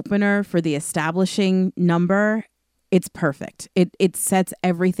opener, for the establishing number, it's perfect. It sets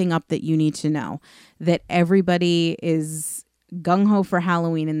everything up that you need to know. That everybody is gung-ho for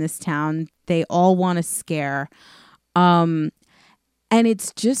Halloween in this town. They all want to scare. And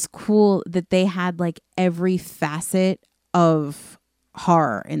it's just cool that they had like every facet of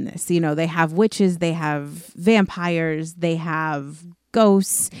horror in this. You know, they have witches, they have vampires, they have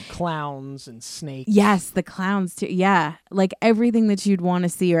ghosts, Clowns and snakes. yes, the clowns too. Yeah, like everything that you'd want to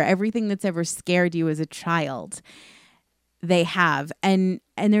see or everything that's ever scared you as a child, they have. And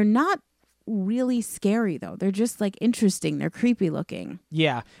they're not really scary though. They're just like interesting. They're creepy looking.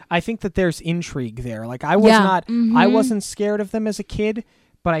 Yeah, I think that there's intrigue there. Like I was Yeah, not, I mhm. wasn't scared of them as a kid,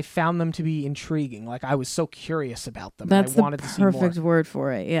 but I found them to be intriguing. Like I was so curious about them. That's and I the wanted to see more. perfect word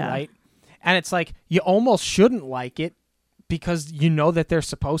for it. Yeah. Right? And it's like you almost shouldn't like it because you know that they're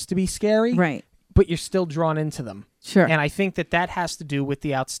supposed to be scary, Right. but you're still drawn into them. Sure. And I think that has to do with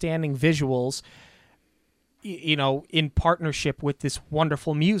the outstanding visuals, you know, in partnership with this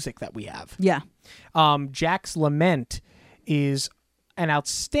wonderful music that we have. yeah. Jack's Lament is an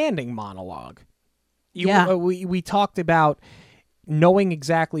outstanding monologue. Yeah. We talked about knowing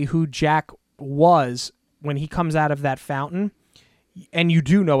exactly who Jack was when he comes out of that fountain, and you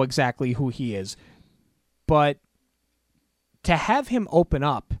do know exactly who he is. But to have him open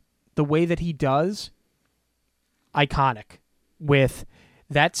up the way that he does, iconic. With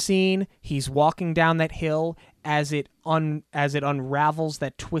that scene, he's walking down that hill as it unravels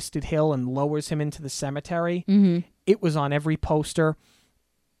that twisted hill and lowers him into the cemetery. Mm-hmm. It was on every poster.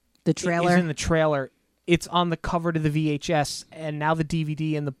 The It is trailer. in the trailer. It's on the cover to the VHS and now the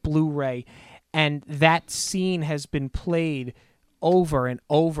DVD and the Blu-ray. And that scene has been played over and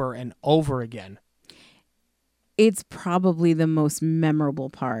over and over again. It's probably the most memorable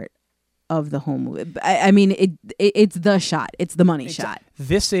part of the whole movie. I mean, it's the shot. It's the money shot.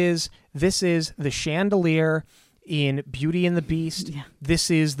 This is the chandelier in Beauty and the Beast. Yeah. This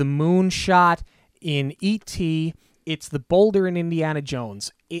is the moon shot in E.T. It's the boulder in Indiana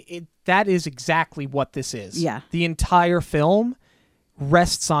Jones. That is exactly what this is. Yeah. The entire film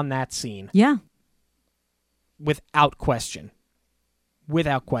rests on that scene Yeah. without question.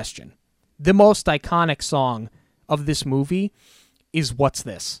 Without question. The most iconic song of this movie is What's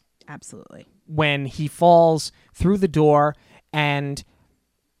This? Absolutely. When he falls through the door. And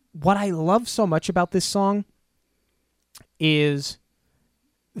what I love so much about this song is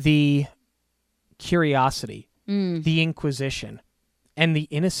the curiosity, the inquisition, and the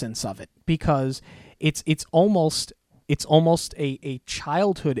innocence of it, because it's almost a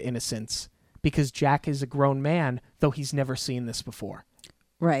childhood innocence, because Jack is a grown man, though he's never seen this before.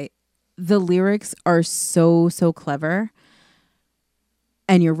 Right. The lyrics are so clever.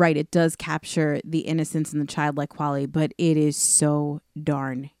 And you're right, it does capture the innocence and the childlike quality, but it is so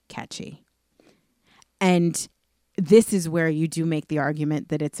darn catchy. And this is where you do make the argument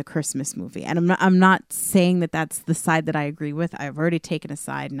that it's a Christmas movie. And I'm not saying that that's the side that I agree with. I've already taken a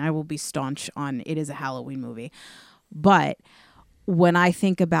side, and I will be staunch on it is a Halloween movie. But when I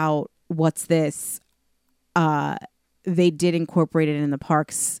think about What's This, they did incorporate it in the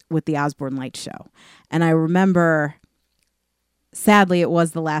parks with the Osborne Light Show. And I remember, sadly, it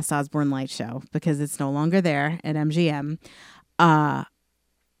was the last Osborne Light Show because it's no longer there at MGM. I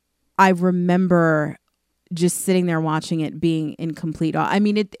remember just sitting there watching it, being in complete awe. I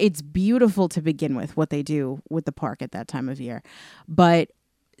mean, it's beautiful to begin with, what they do with the park at that time of year. But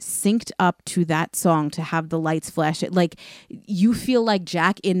synced up to that song, to have the lights flash, like you feel like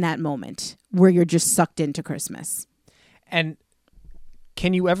Jack in that moment where you're just sucked into Christmas. And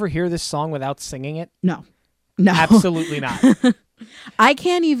can you ever hear this song without singing it? No. Absolutely not. I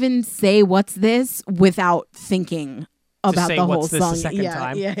can't even say What's This without thinking about say the whole What's This song. the second yeah,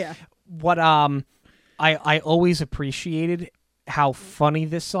 time. Yeah. What I always appreciated how funny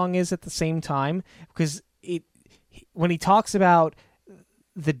this song is at the same time, because when he talks about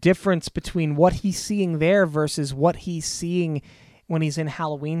the difference between what he's seeing there versus what he's seeing when he's in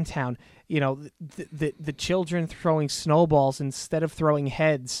Halloween Town, you know, the children throwing snowballs instead of throwing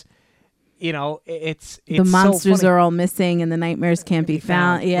heads. You know, it's The monsters so funny. are all missing and the nightmares can't be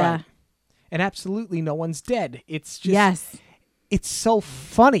found. Yeah. Right. And absolutely no one's dead. It's just Yes. it's so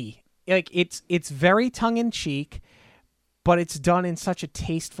funny. Like it's very tongue in cheek, but it's done in such a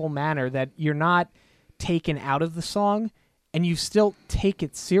tasteful manner that you're not taken out of the song, and you still take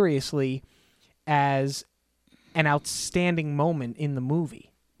it seriously as an outstanding moment in the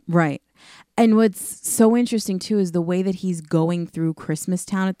movie. Right. And what's so interesting, too, is the way that he's going through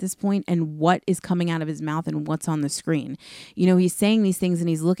Christmastown at this point and what is coming out of his mouth and what's on the screen. You know, he's saying these things and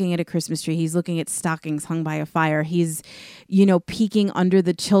he's looking at a Christmas tree. He's looking at stockings hung by a fire. He's, you know, peeking under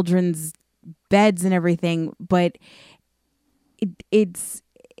the children's beds and everything. But it's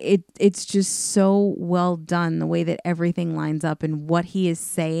just so well done, the way that everything lines up, and what he is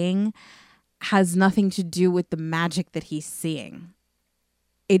saying has nothing to do with the magic that he's seeing.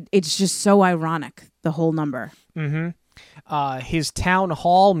 It's just so ironic, the whole number. Mm-hmm. His town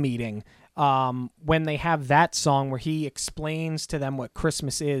hall meeting, when they have that song where he explains to them what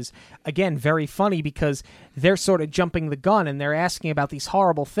Christmas is, again, very funny because they're sort of jumping the gun and they're asking about these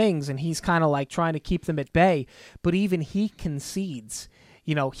horrible things, and he's kind of like trying to keep them at bay. But even he concedes.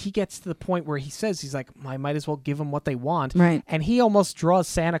 You know, he gets to the point where he says, he's like, I might as well give them what they want. Right. And he almost draws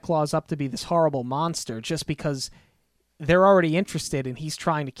Santa Claus up to be this horrible monster just because they're already interested and he's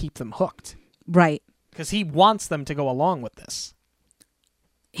trying to keep them hooked. Right. Because he wants them to go along with this.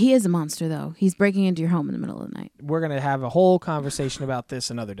 He is a monster, though. He's breaking into your home in the middle of the night. We're going to have a whole conversation about this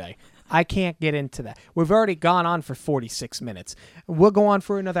another day. I can't get into that. We've already gone on for 46 minutes. We'll go on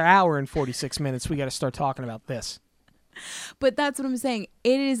for another hour and 46 minutes. We got to start talking about this. But that's what I'm saying.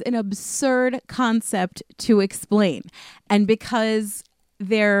 It is an absurd concept to explain. And because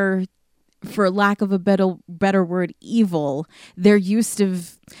they're, for lack of a better word, evil, they're used to,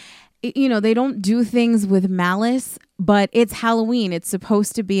 you know, they don't do things with malice, but it's Halloween. It's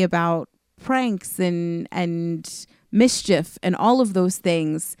supposed to be about pranks and mischief and all of those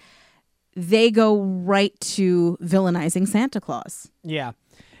things. They go right to villainizing Santa Claus. Yeah.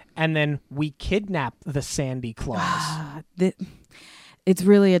 And then we kidnap the Sandy Claus. It's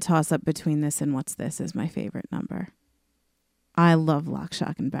really a toss-up between this and What's This is my favorite number. I love Lock,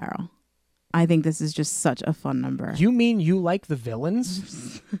 Shock, and Barrel. I think this is just such a fun number. You mean you like the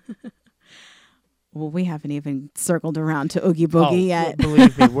villains? Well, we haven't even circled around to Oogie Boogie yet.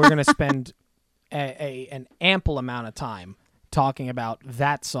 Believe me, we're going to spend an ample amount of time talking about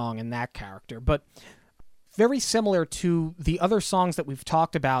that song and that character. But very similar to the other songs that we've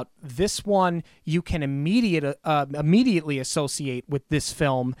talked about, this one you can immediately associate with this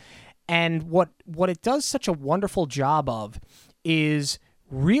film. And what it does such a wonderful job of is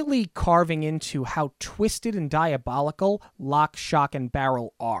really carving into how twisted and diabolical Lock, Shock, and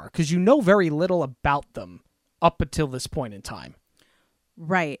Barrel are, because you know very little about them up until this point in time.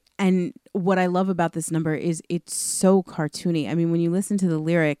 Right. And what I love about this number is it's so cartoony. I mean, when you listen to the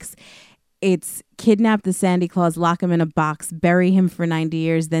lyrics, it's kidnap the Sandy Claus, lock him in a box, bury him for 90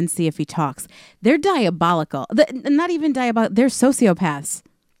 years, then see if he talks. They're diabolical. Not even diabolical. They're sociopaths.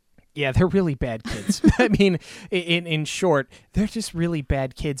 Yeah, they're really bad kids. I mean, in short, they're just really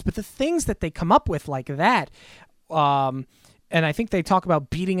bad kids. But the things that they come up with like that, and I think they talk about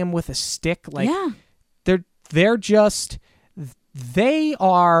beating him with a stick. Like, yeah. They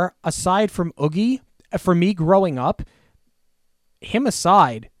are, aside from Oogie, for me growing up, him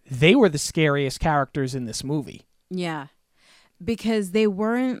aside, they were the scariest characters in this movie. Yeah, because they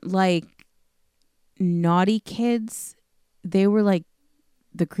weren't like naughty kids. They were like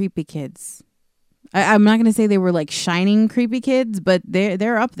the creepy kids. I'm not going to say they were like shining creepy kids, but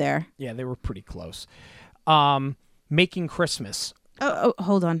they're up there. Yeah, they were pretty close. Making Christmas. Oh,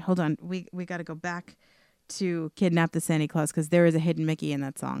 hold on. We got to go back to Kidnap the Santa Claus because there is a hidden Mickey in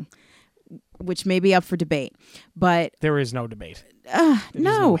that song, which may be up for debate. But there is no debate.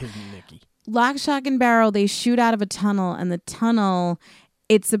 No hidden Mickey. Lock, Shock, and Barrel, they shoot out of a tunnel, and the tunnel,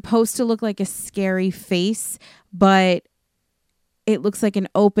 it's supposed to look like a scary face, but it looks like an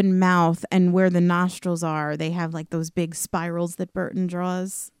open mouth, and where the nostrils are, they have like those big spirals that Burton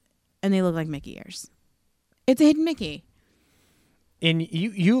draws, and they look like Mickey ears. It's a hidden Mickey. And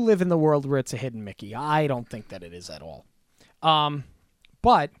you live in the world where it's a hidden Mickey. I don't think that it is at all.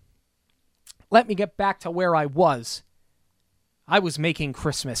 But let me get back to where I was. I was making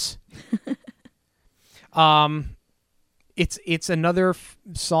Christmas. It's another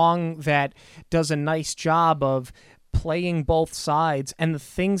song that does a nice job of playing both sides, and the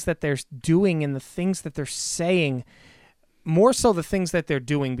things that they're doing and the things that they're saying, more so the things that they're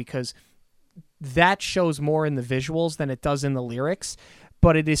doing, because that shows more in the visuals than it does in the lyrics.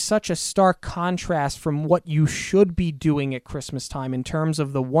 But it is such a stark contrast from what you should be doing at Christmas time in terms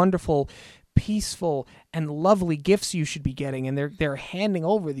of the wonderful, peaceful, and lovely gifts you should be getting. And they're handing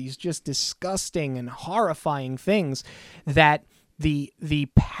over these just disgusting and horrifying things, that the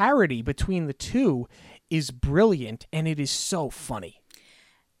parity between the two is brilliant, and it is so funny.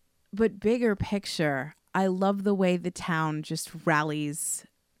 But bigger picture, I love the way the town just rallies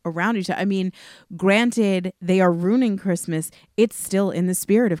around each other. I mean, granted, they are ruining Christmas. It's still in the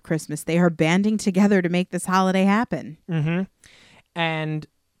spirit of Christmas. They are banding together to make this holiday happen. Mm-hmm. And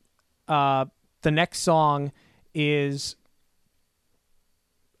the next song is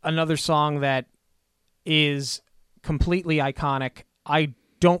another song that is completely iconic. I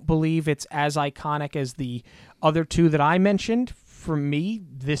don't believe it's as iconic as the other two that I mentioned. For me,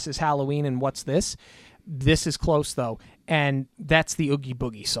 This Is Halloween and What's This? This is close, though, and that's the Oogie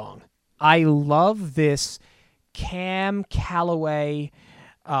Boogie song. I love this Cam Calloway,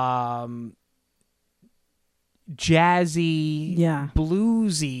 jazzy,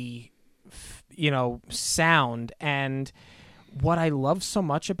 bluesy, sound. And what I love so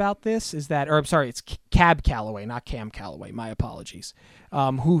much about this is that, it's Cab Calloway, not Cam Calloway. My apologies.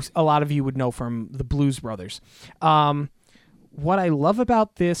 Who a lot of you would know from the Blues Brothers. What I love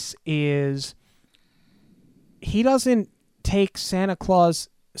about this is he doesn't take Santa Claus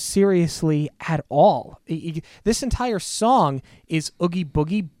seriously at all. This entire song is Oogie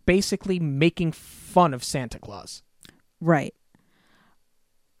Boogie basically making fun of Santa Claus. Right.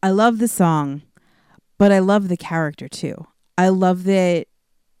 I love the song, but I love the character too. I love that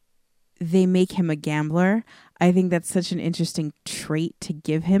they make him a gambler. I think that's such an interesting trait to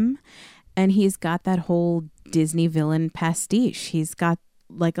give him. And he's got that whole Disney villain pastiche. He's got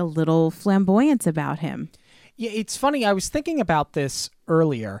like a little flamboyance about him. Yeah, it's funny. I was thinking about this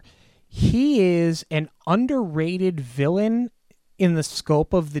earlier. He is an underrated villain in the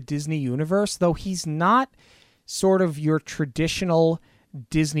scope of the Disney universe, though he's not sort of your traditional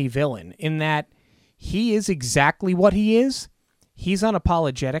Disney villain in that he is exactly what he is. He's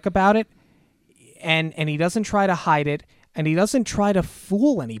unapologetic about it, and he doesn't try to hide it, and he doesn't try to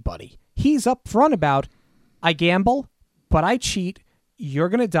fool anybody. He's upfront about, I gamble, but I cheat. You're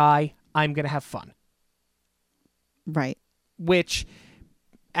going to die. I'm going to have fun. Right. Which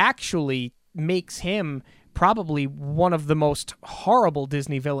actually makes him probably one of the most horrible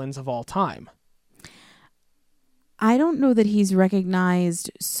Disney villains of all time. I don't know that he's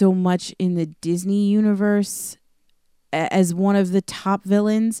recognized so much in the Disney universe as one of the top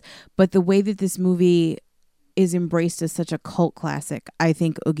villains, but the way that this movie is embraced as such a cult classic, I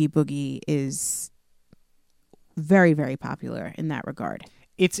think Oogie Boogie is very, very popular in that regard.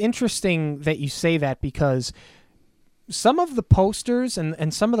 It's interesting that you say that because some of the posters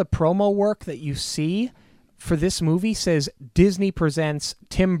and some of the promo work that you see for this movie says Disney presents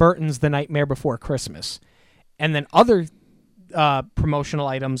Tim Burton's The Nightmare Before Christmas. And then other promotional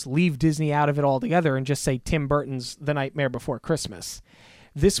items leave Disney out of it altogether and just say Tim Burton's The Nightmare Before Christmas.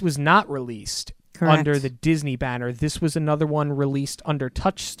 This was not released under the Disney banner. This was another one released under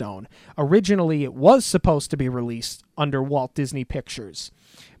Touchstone. Originally, it was supposed to be released under Walt Disney Pictures,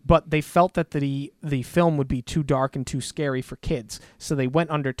 but they felt that the film would be too dark and too scary for kids, so they went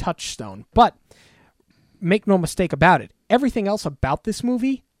under Touchstone. But make no mistake about it, everything else about this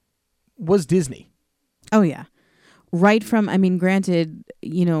movie was Disney. Oh, yeah. Right from, granted,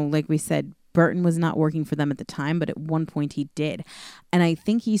 like we said, Burton was not working for them at the time, but at one point he did. And I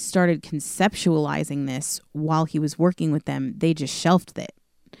think he started conceptualizing this while he was working with them. They just shelved it.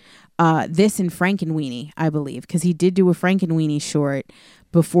 This and Frankenweenie, I believe, because he did do a Frankenweenie short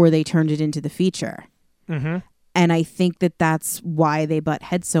before they turned it into the feature. Mm-hmm. And I think that that's why they butt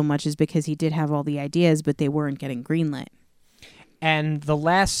heads so much, is because he did have all the ideas, but they weren't getting greenlit. And the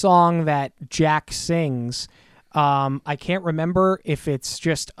last song that Jack sings, I can't remember if it's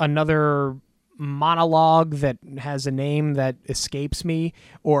just another monologue that has a name that escapes me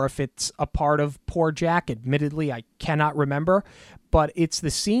or if it's a part of Poor Jack. Admittedly, I cannot remember. But it's the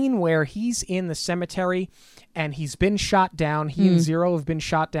scene where he's in the cemetery and he's been shot down. He and Zero have been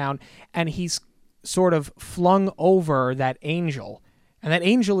shot down, and he's sort of flung over that angel, and that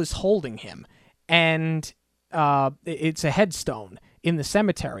angel is holding him. And it's a headstone in the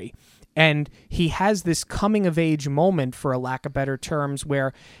cemetery. And he has this coming of age moment, for a lack of better terms,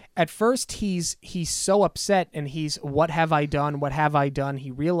 where at first he's so upset and he's, what have I done? What have I done?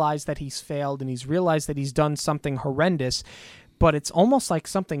 He realized that he's failed and he's realized that he's done something horrendous, but it's almost like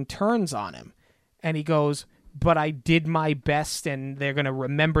something turns on him. And he goes, but I did my best and they're going to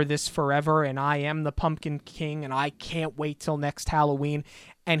remember this forever. And I am the Pumpkin King and I can't wait till next Halloween.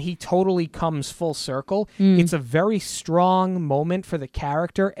 And he totally comes full circle. It's a very strong moment for the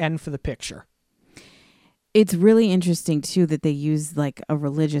character and for the picture. It's really interesting, too, that they use like a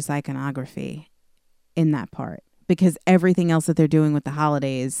religious iconography in that part, because everything else that they're doing with the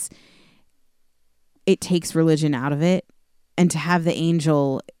holidays, it takes religion out of it. And to have the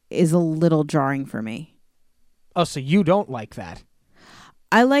angel is a little jarring for me. Oh, so you don't like that?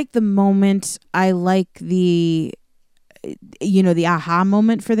 I like the moment. I like the aha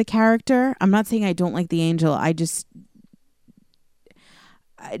moment for the character. I'm not saying I don't like the angel. I just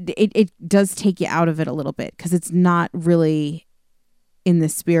it does take you out of it a little bit because it's not really in the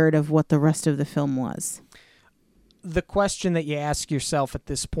spirit of what the rest of the film was. The question that you ask yourself at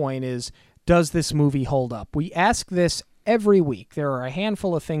this point is, does this movie hold up? We ask this every week. There are a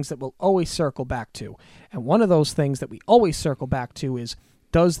handful of things that we'll always circle back to. And one of those things that we always circle back to is,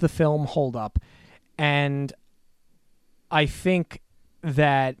 does the film hold up? And I think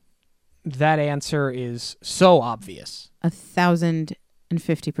that answer is so obvious.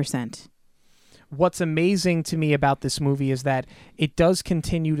 1,050%. What's amazing to me about this movie is that it does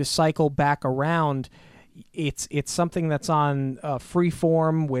continue to cycle back around. It's something that's on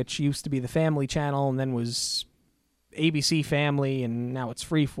Freeform, which used to be the Family Channel and then was ABC Family, and now it's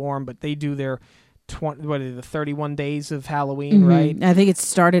Freeform. But they do their 31 days of Halloween, right? I think it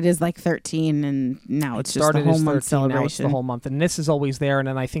started as like 13, and now it's just the whole month celebration. Now it's the whole month, and this is always there. And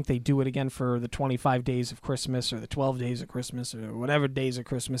then I think they do it again for the 25 days of Christmas or the 12 days of Christmas or whatever days of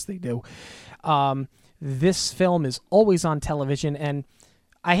Christmas they do. This film is always on television, and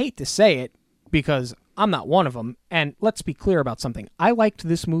I hate to say it because I'm not one of them. And let's be clear about something. I liked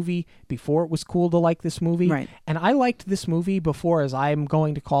this movie before it was cool to like this movie. Right. And I liked this movie before, as I'm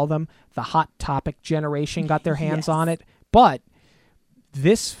going to call them, the Hot Topic generation got their hands on it. But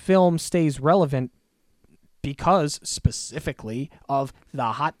this film stays relevant because specifically of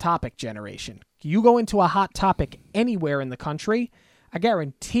the Hot Topic generation. You go into a Hot Topic anywhere in the country, I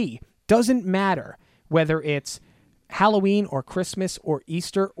guarantee, doesn't matter whether it's Halloween or Christmas or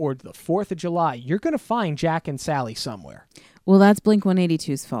Easter or the 4th of July, you're going to find Jack and Sally somewhere. Well, that's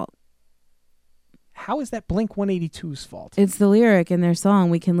Blink-182's fault. How is that Blink-182's fault? It's the lyric in their song,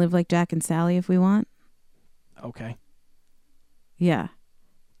 "We can live like Jack and Sally if we want." Okay. Yeah.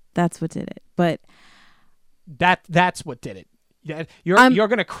 That's what did it. But that's what did it. You're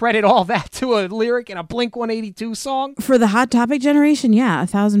going to credit all that to a lyric in a Blink-182 song? For the Hot Topic generation, yeah,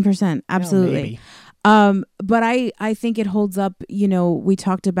 1,000%. Absolutely. But I think it holds up. You know, we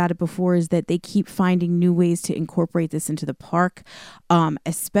talked about it before, is that they keep finding new ways to incorporate this into the park,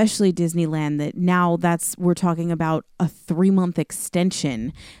 especially Disneyland, that now we're talking about a 3-month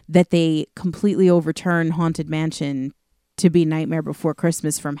extension that they completely overturn Haunted Mansion to be Nightmare Before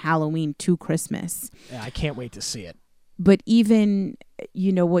Christmas from Halloween to Christmas. Yeah, I can't wait to see it. But even,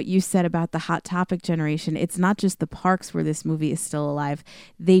 you know, what you said about the Hot Topic generation, it's not just the parks where this movie is still alive.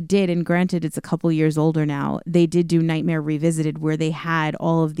 They did, and granted it's a couple years older now, they did do Nightmare Revisited, where they had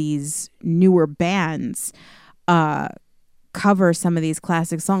all of these newer bands cover some of these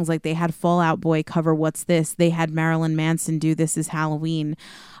classic songs. Like they had Fall Out Boy cover What's This? They had Marilyn Manson do This Is Halloween.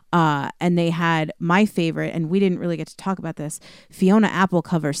 And they had my favorite, and we didn't really get to talk about this, Fiona Apple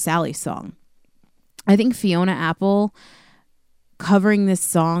cover Sally's song. I think Fiona Apple covering this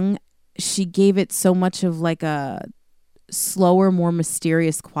song, she gave it so much of like a slower, more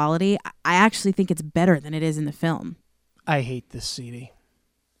mysterious quality. I actually think it's better than it is in the film. I hate this CD.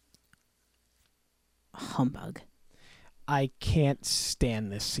 Humbug. I can't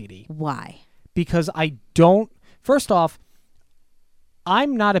stand this CD. Why? Because I don't... First off,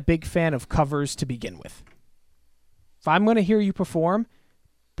 I'm not a big fan of covers to begin with. If I'm going to hear you perform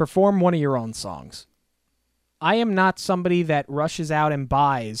one of your own songs. I am not somebody that rushes out and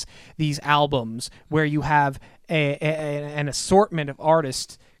buys these albums where you have an assortment of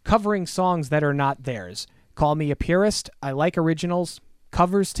artists covering songs that are not theirs. Call me a purist. I like originals.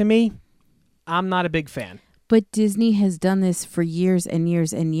 Covers, to me, I'm not a big fan. But Disney has done this for years and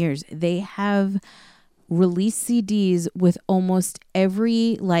years and years. They have released CDs with almost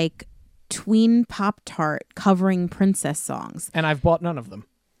every like tween Pop-Tart covering princess songs. And I've bought none of them.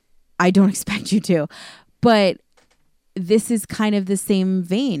 I don't expect you to. But this is kind of the same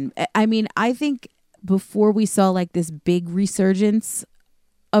vein. I mean, I think before we saw like this big resurgence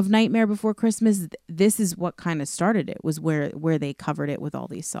of Nightmare Before Christmas, this is what kind of started it, was where they covered it with all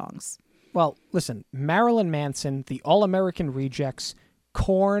these songs. Well, listen, Marilyn Manson, the All-American Rejects,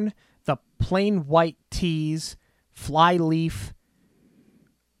 Korn, the Plain White T's, Flyleaf.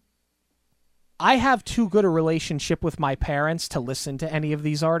 I have too good a relationship with my parents to listen to any of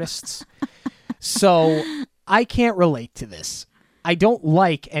these artists. So I can't relate to this. I don't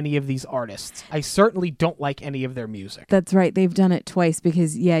like any of these artists. I certainly don't like any of their music. That's right. They've done it twice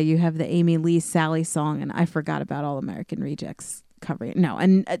because, yeah, you have the Amy Lee Sally song, and I forgot about All American Rejects covering it. No,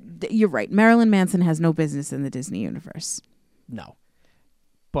 and you're right. Marilyn Manson has no business in the Disney universe. No.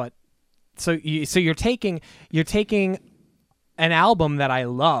 But so you're taking an album that I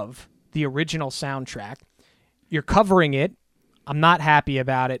love, the original soundtrack. You're covering it. I'm not happy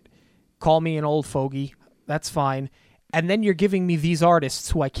about it. Call me an old fogey. That's fine. And then you're giving me these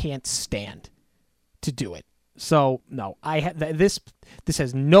artists who I can't stand to do it. So no, this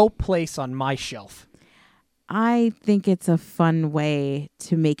has no place on my shelf. I think it's a fun way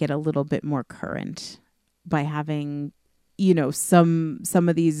to make it a little bit more current by having, some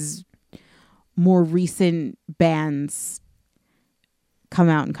of these more recent bands come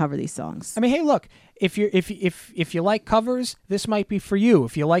out and cover these songs. I mean, hey, look, if you like covers, this might be for you.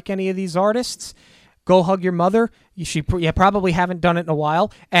 If you like any of these artists, go hug your mother. You probably haven't done it in a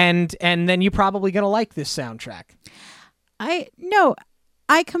while, and then you're probably going to like this soundtrack.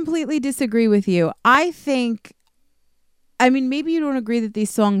 I completely disagree with you. Maybe you don't agree that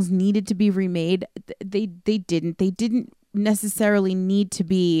these songs needed to be remade. They didn't. They didn't necessarily need to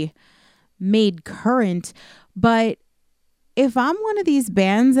be made current. But if I'm one of these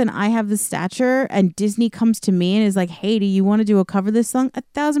bands and I have the stature and Disney comes to me and is like, hey, do you want to do a cover of this song?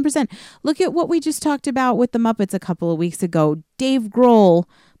 1,000%. Look at what we just talked about with the Muppets a couple of weeks ago. Dave Grohl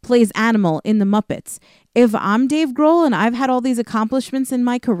plays Animal in the Muppets. If I'm Dave Grohl and I've had all these accomplishments in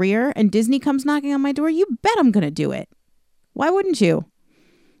my career and Disney comes knocking on my door, you bet I'm going to do it. Why wouldn't you?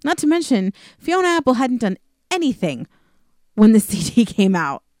 Not to mention, Fiona Apple hadn't done anything when the CD came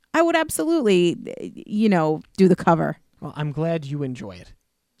out. I would absolutely, do the cover. Well, I'm glad you enjoy it.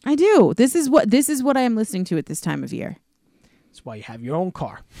 I do. This is what I am listening to at this time of year. That's why you have your own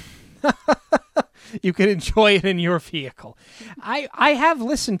car. You can enjoy it in your vehicle. I have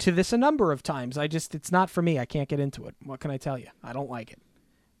listened to this a number of times. It's not for me. I can't get into it. What can I tell you? I don't like it.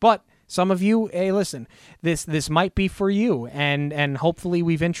 But some of you, hey, listen, this might be for you, and hopefully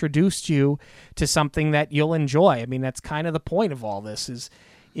we've introduced you to something that you'll enjoy. I mean, that's kind of the point of all this is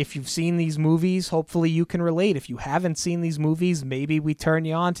if you've seen these movies, hopefully you can relate. If you haven't seen these movies, maybe we turn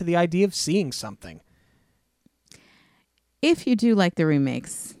you on to the idea of seeing something. If you do like the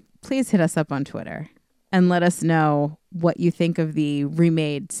remakes, please hit us up on Twitter and let us know what you think of the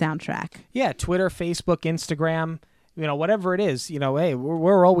remade soundtrack. Yeah, Twitter, Facebook, Instagram, whatever it is. Hey,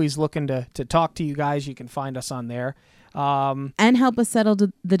 we're always looking to talk to you guys. You can find us on there. And help us settle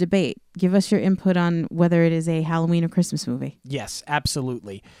the debate. Give us your input on whether it is a Halloween or Christmas movie. Yes,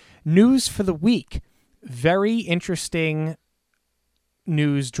 absolutely. News for the week. Very interesting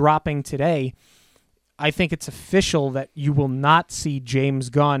news dropping today. I think it's official that you will not see James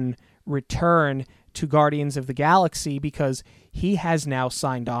Gunn return to Guardians of the Galaxy because he has now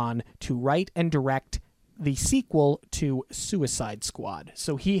signed on to write and direct the sequel to Suicide Squad.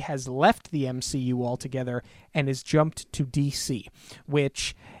 So he has left the MCU altogether and has jumped to DC,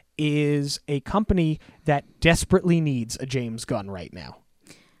 which is a company that desperately needs a James Gunn right now.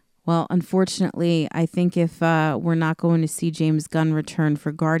 Well, unfortunately, I think if we're not going to see James Gunn return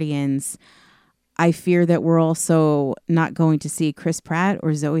for Guardians, I fear that we're also not going to see Chris Pratt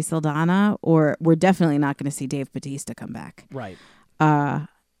or Zoe Saldana, or we're definitely not going to see Dave Bautista come back. Right.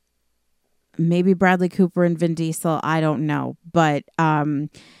 Maybe Bradley Cooper and Vin Diesel, I don't know. But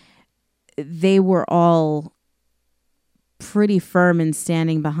they were all pretty firm in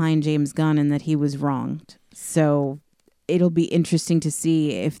standing behind James Gunn and that he was wronged. So it'll be interesting to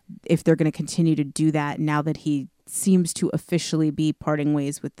see if they're going to continue to do that now that he seems to officially be parting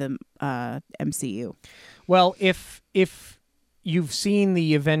ways with the MCU. Well, if you've seen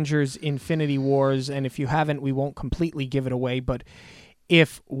the Avengers Infinity Wars, and if you haven't, we won't completely give it away, but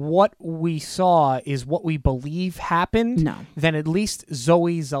if what we saw is what we believe happened, then at least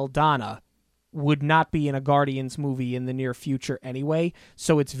Zoe Saldana would not be in a Guardians movie in the near future anyway,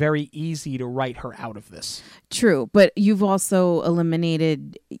 so it's very easy to write her out of this. True, but you've also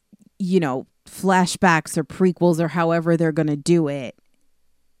eliminated, flashbacks or prequels or however they're going to do it.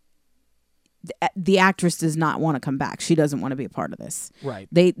 The actress does not want to come back. She doesn't want to be a part of this. Right.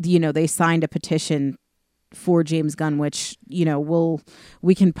 They signed a petition for James Gunn, which,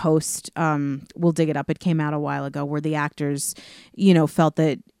 we can post, we'll dig it up. It came out a while ago where the actors, felt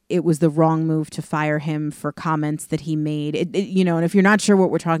that it was the wrong move to fire him for comments that he made. And if you're not sure what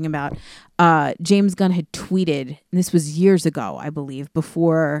we're talking about, James Gunn had tweeted, and this was years ago, I believe,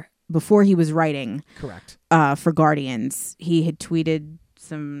 before he was writing. Correct. For Guardians, he had tweeted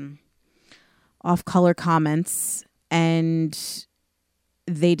some off-color comments, and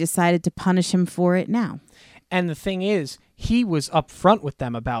they decided to punish him for it now. And the thing is, he was upfront with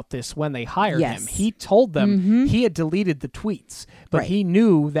them about this when they hired him. He told them he had deleted the tweets, but he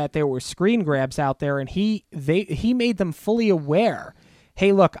knew that there were screen grabs out there, and he made them fully aware.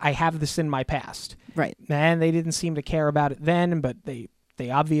 Hey, look, I have this in my past. Right. And they didn't seem to care about it then, but they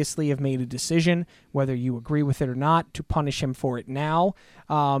obviously have made a decision, whether you agree with it or not, to punish him for it now.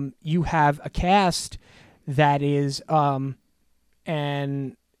 You have a cast that is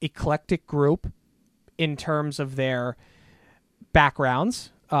an eclectic group in terms of their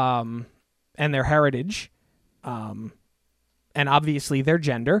backgrounds and their heritage, and obviously their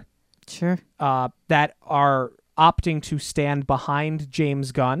gender. Sure. That are opting to stand behind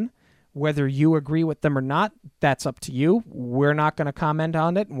James Gunn. Whether you agree with them or not, that's up to you. We're not going to comment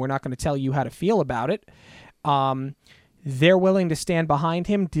on it, and we're not going to tell you how to feel about it. They're willing to stand behind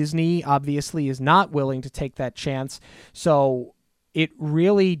him. Disney obviously is not willing to take that chance. So it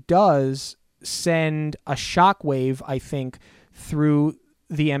really does send a shockwave, I think, through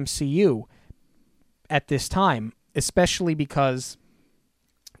the MCU at this time, especially because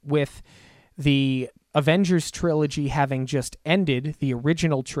with the Avengers trilogy having just ended, the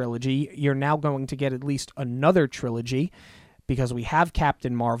original trilogy, you're now going to get at least another trilogy because we have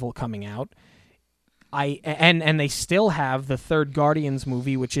Captain Marvel coming out. And they still have the third Guardians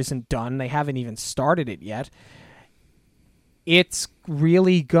movie, which isn't done. They haven't even started it yet. It's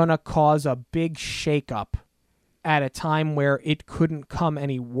really gonna cause a big shakeup at a time where it couldn't come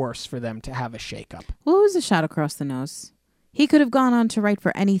any worse for them to have a shakeup. Well, it was a shot across the nose. He could have gone on to write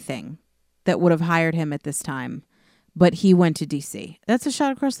for anything that would have hired him at this time, but he went to DC. That's a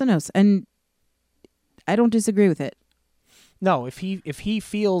shot across the nose, and I don't disagree with it. No, if he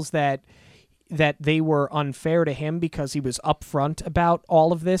feels that they were unfair to him because he was upfront about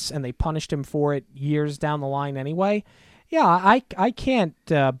all of this and they punished him for it years down the line anyway, yeah, I can't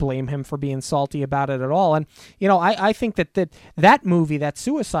blame him for being salty about it at all. And, I think that movie, that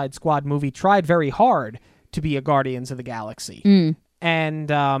Suicide Squad movie, tried very hard to be a Guardians of the Galaxy. Mm.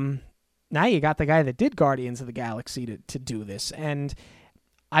 And now you got the guy that did Guardians of the Galaxy to do this. And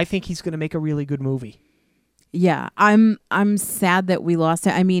I think he's going to make a really good movie. Yeah, I'm sad that we lost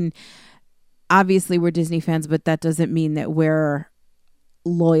it. I mean, obviously we're Disney fans, but that doesn't mean that we're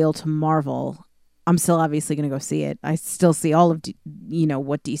loyal to Marvel. I'm still obviously going to go see it. I still see all of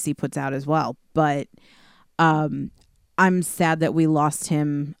what DC puts out as well, but I'm sad that we lost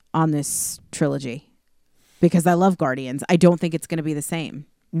him on this trilogy because I love Guardians. I don't think it's going to be the same.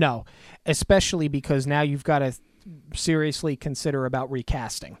 No, especially because now you've got to seriously consider about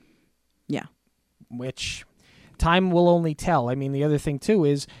recasting. Yeah. Which time will only tell. I mean, the other thing, too,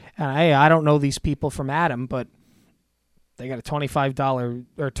 is, I don't know these people from Adam, but they got a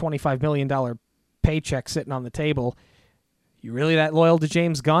 $25 million paycheck sitting on the table. You really that loyal to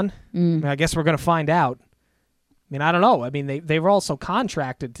James Gunn? I mean, I guess we're going to find out. I mean, I don't know. I mean, they were also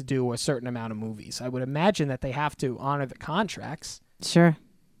contracted to do a certain amount of movies. I would imagine that they have to honor the contracts. Sure.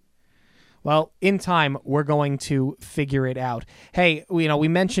 Well, in time, we're going to figure it out. Hey, we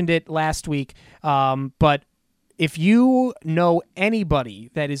mentioned it last week, but if you know anybody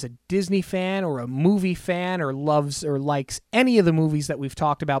that is a Disney fan or a movie fan or loves or likes any of the movies that we've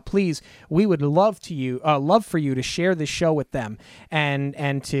talked about, please, we would love for you to share this show with them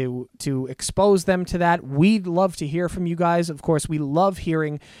and to expose them to that. We'd love to hear from you guys. Of course, we love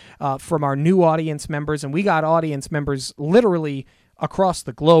hearing from our new audience members, and we got audience members literally across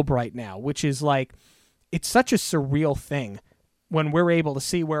the globe right now, which is like, it's such a surreal thing when we're able to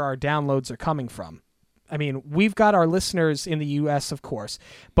see where our downloads are coming from. I mean, we've got our listeners in the U.S., of course,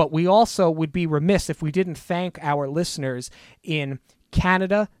 but we also would be remiss if we didn't thank our listeners in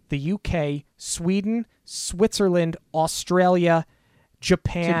Canada, the U.K., Sweden, Switzerland, Australia,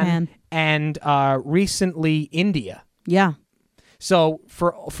 Japan. And recently India. Yeah. So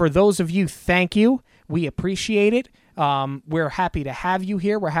for those of you, thank you. We appreciate it. We're happy to have you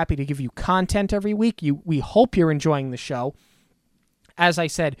here. We're happy to give you content every week. We hope you're enjoying the show. As I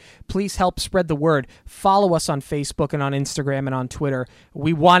said, please help spread the word. Follow us on Facebook and on Instagram and on Twitter.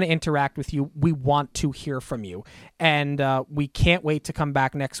 We want to interact with you. We want to hear from you. And we can't wait to come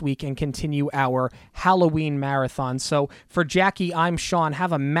back next week and continue our Halloween marathon. So for Jackie, I'm Sean.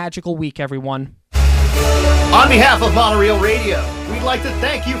 Have a magical week, everyone. On behalf of Monorail Radio, we'd like to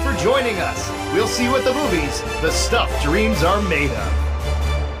thank you for joining us. We'll see you at the movies, the stuff dreams are made of.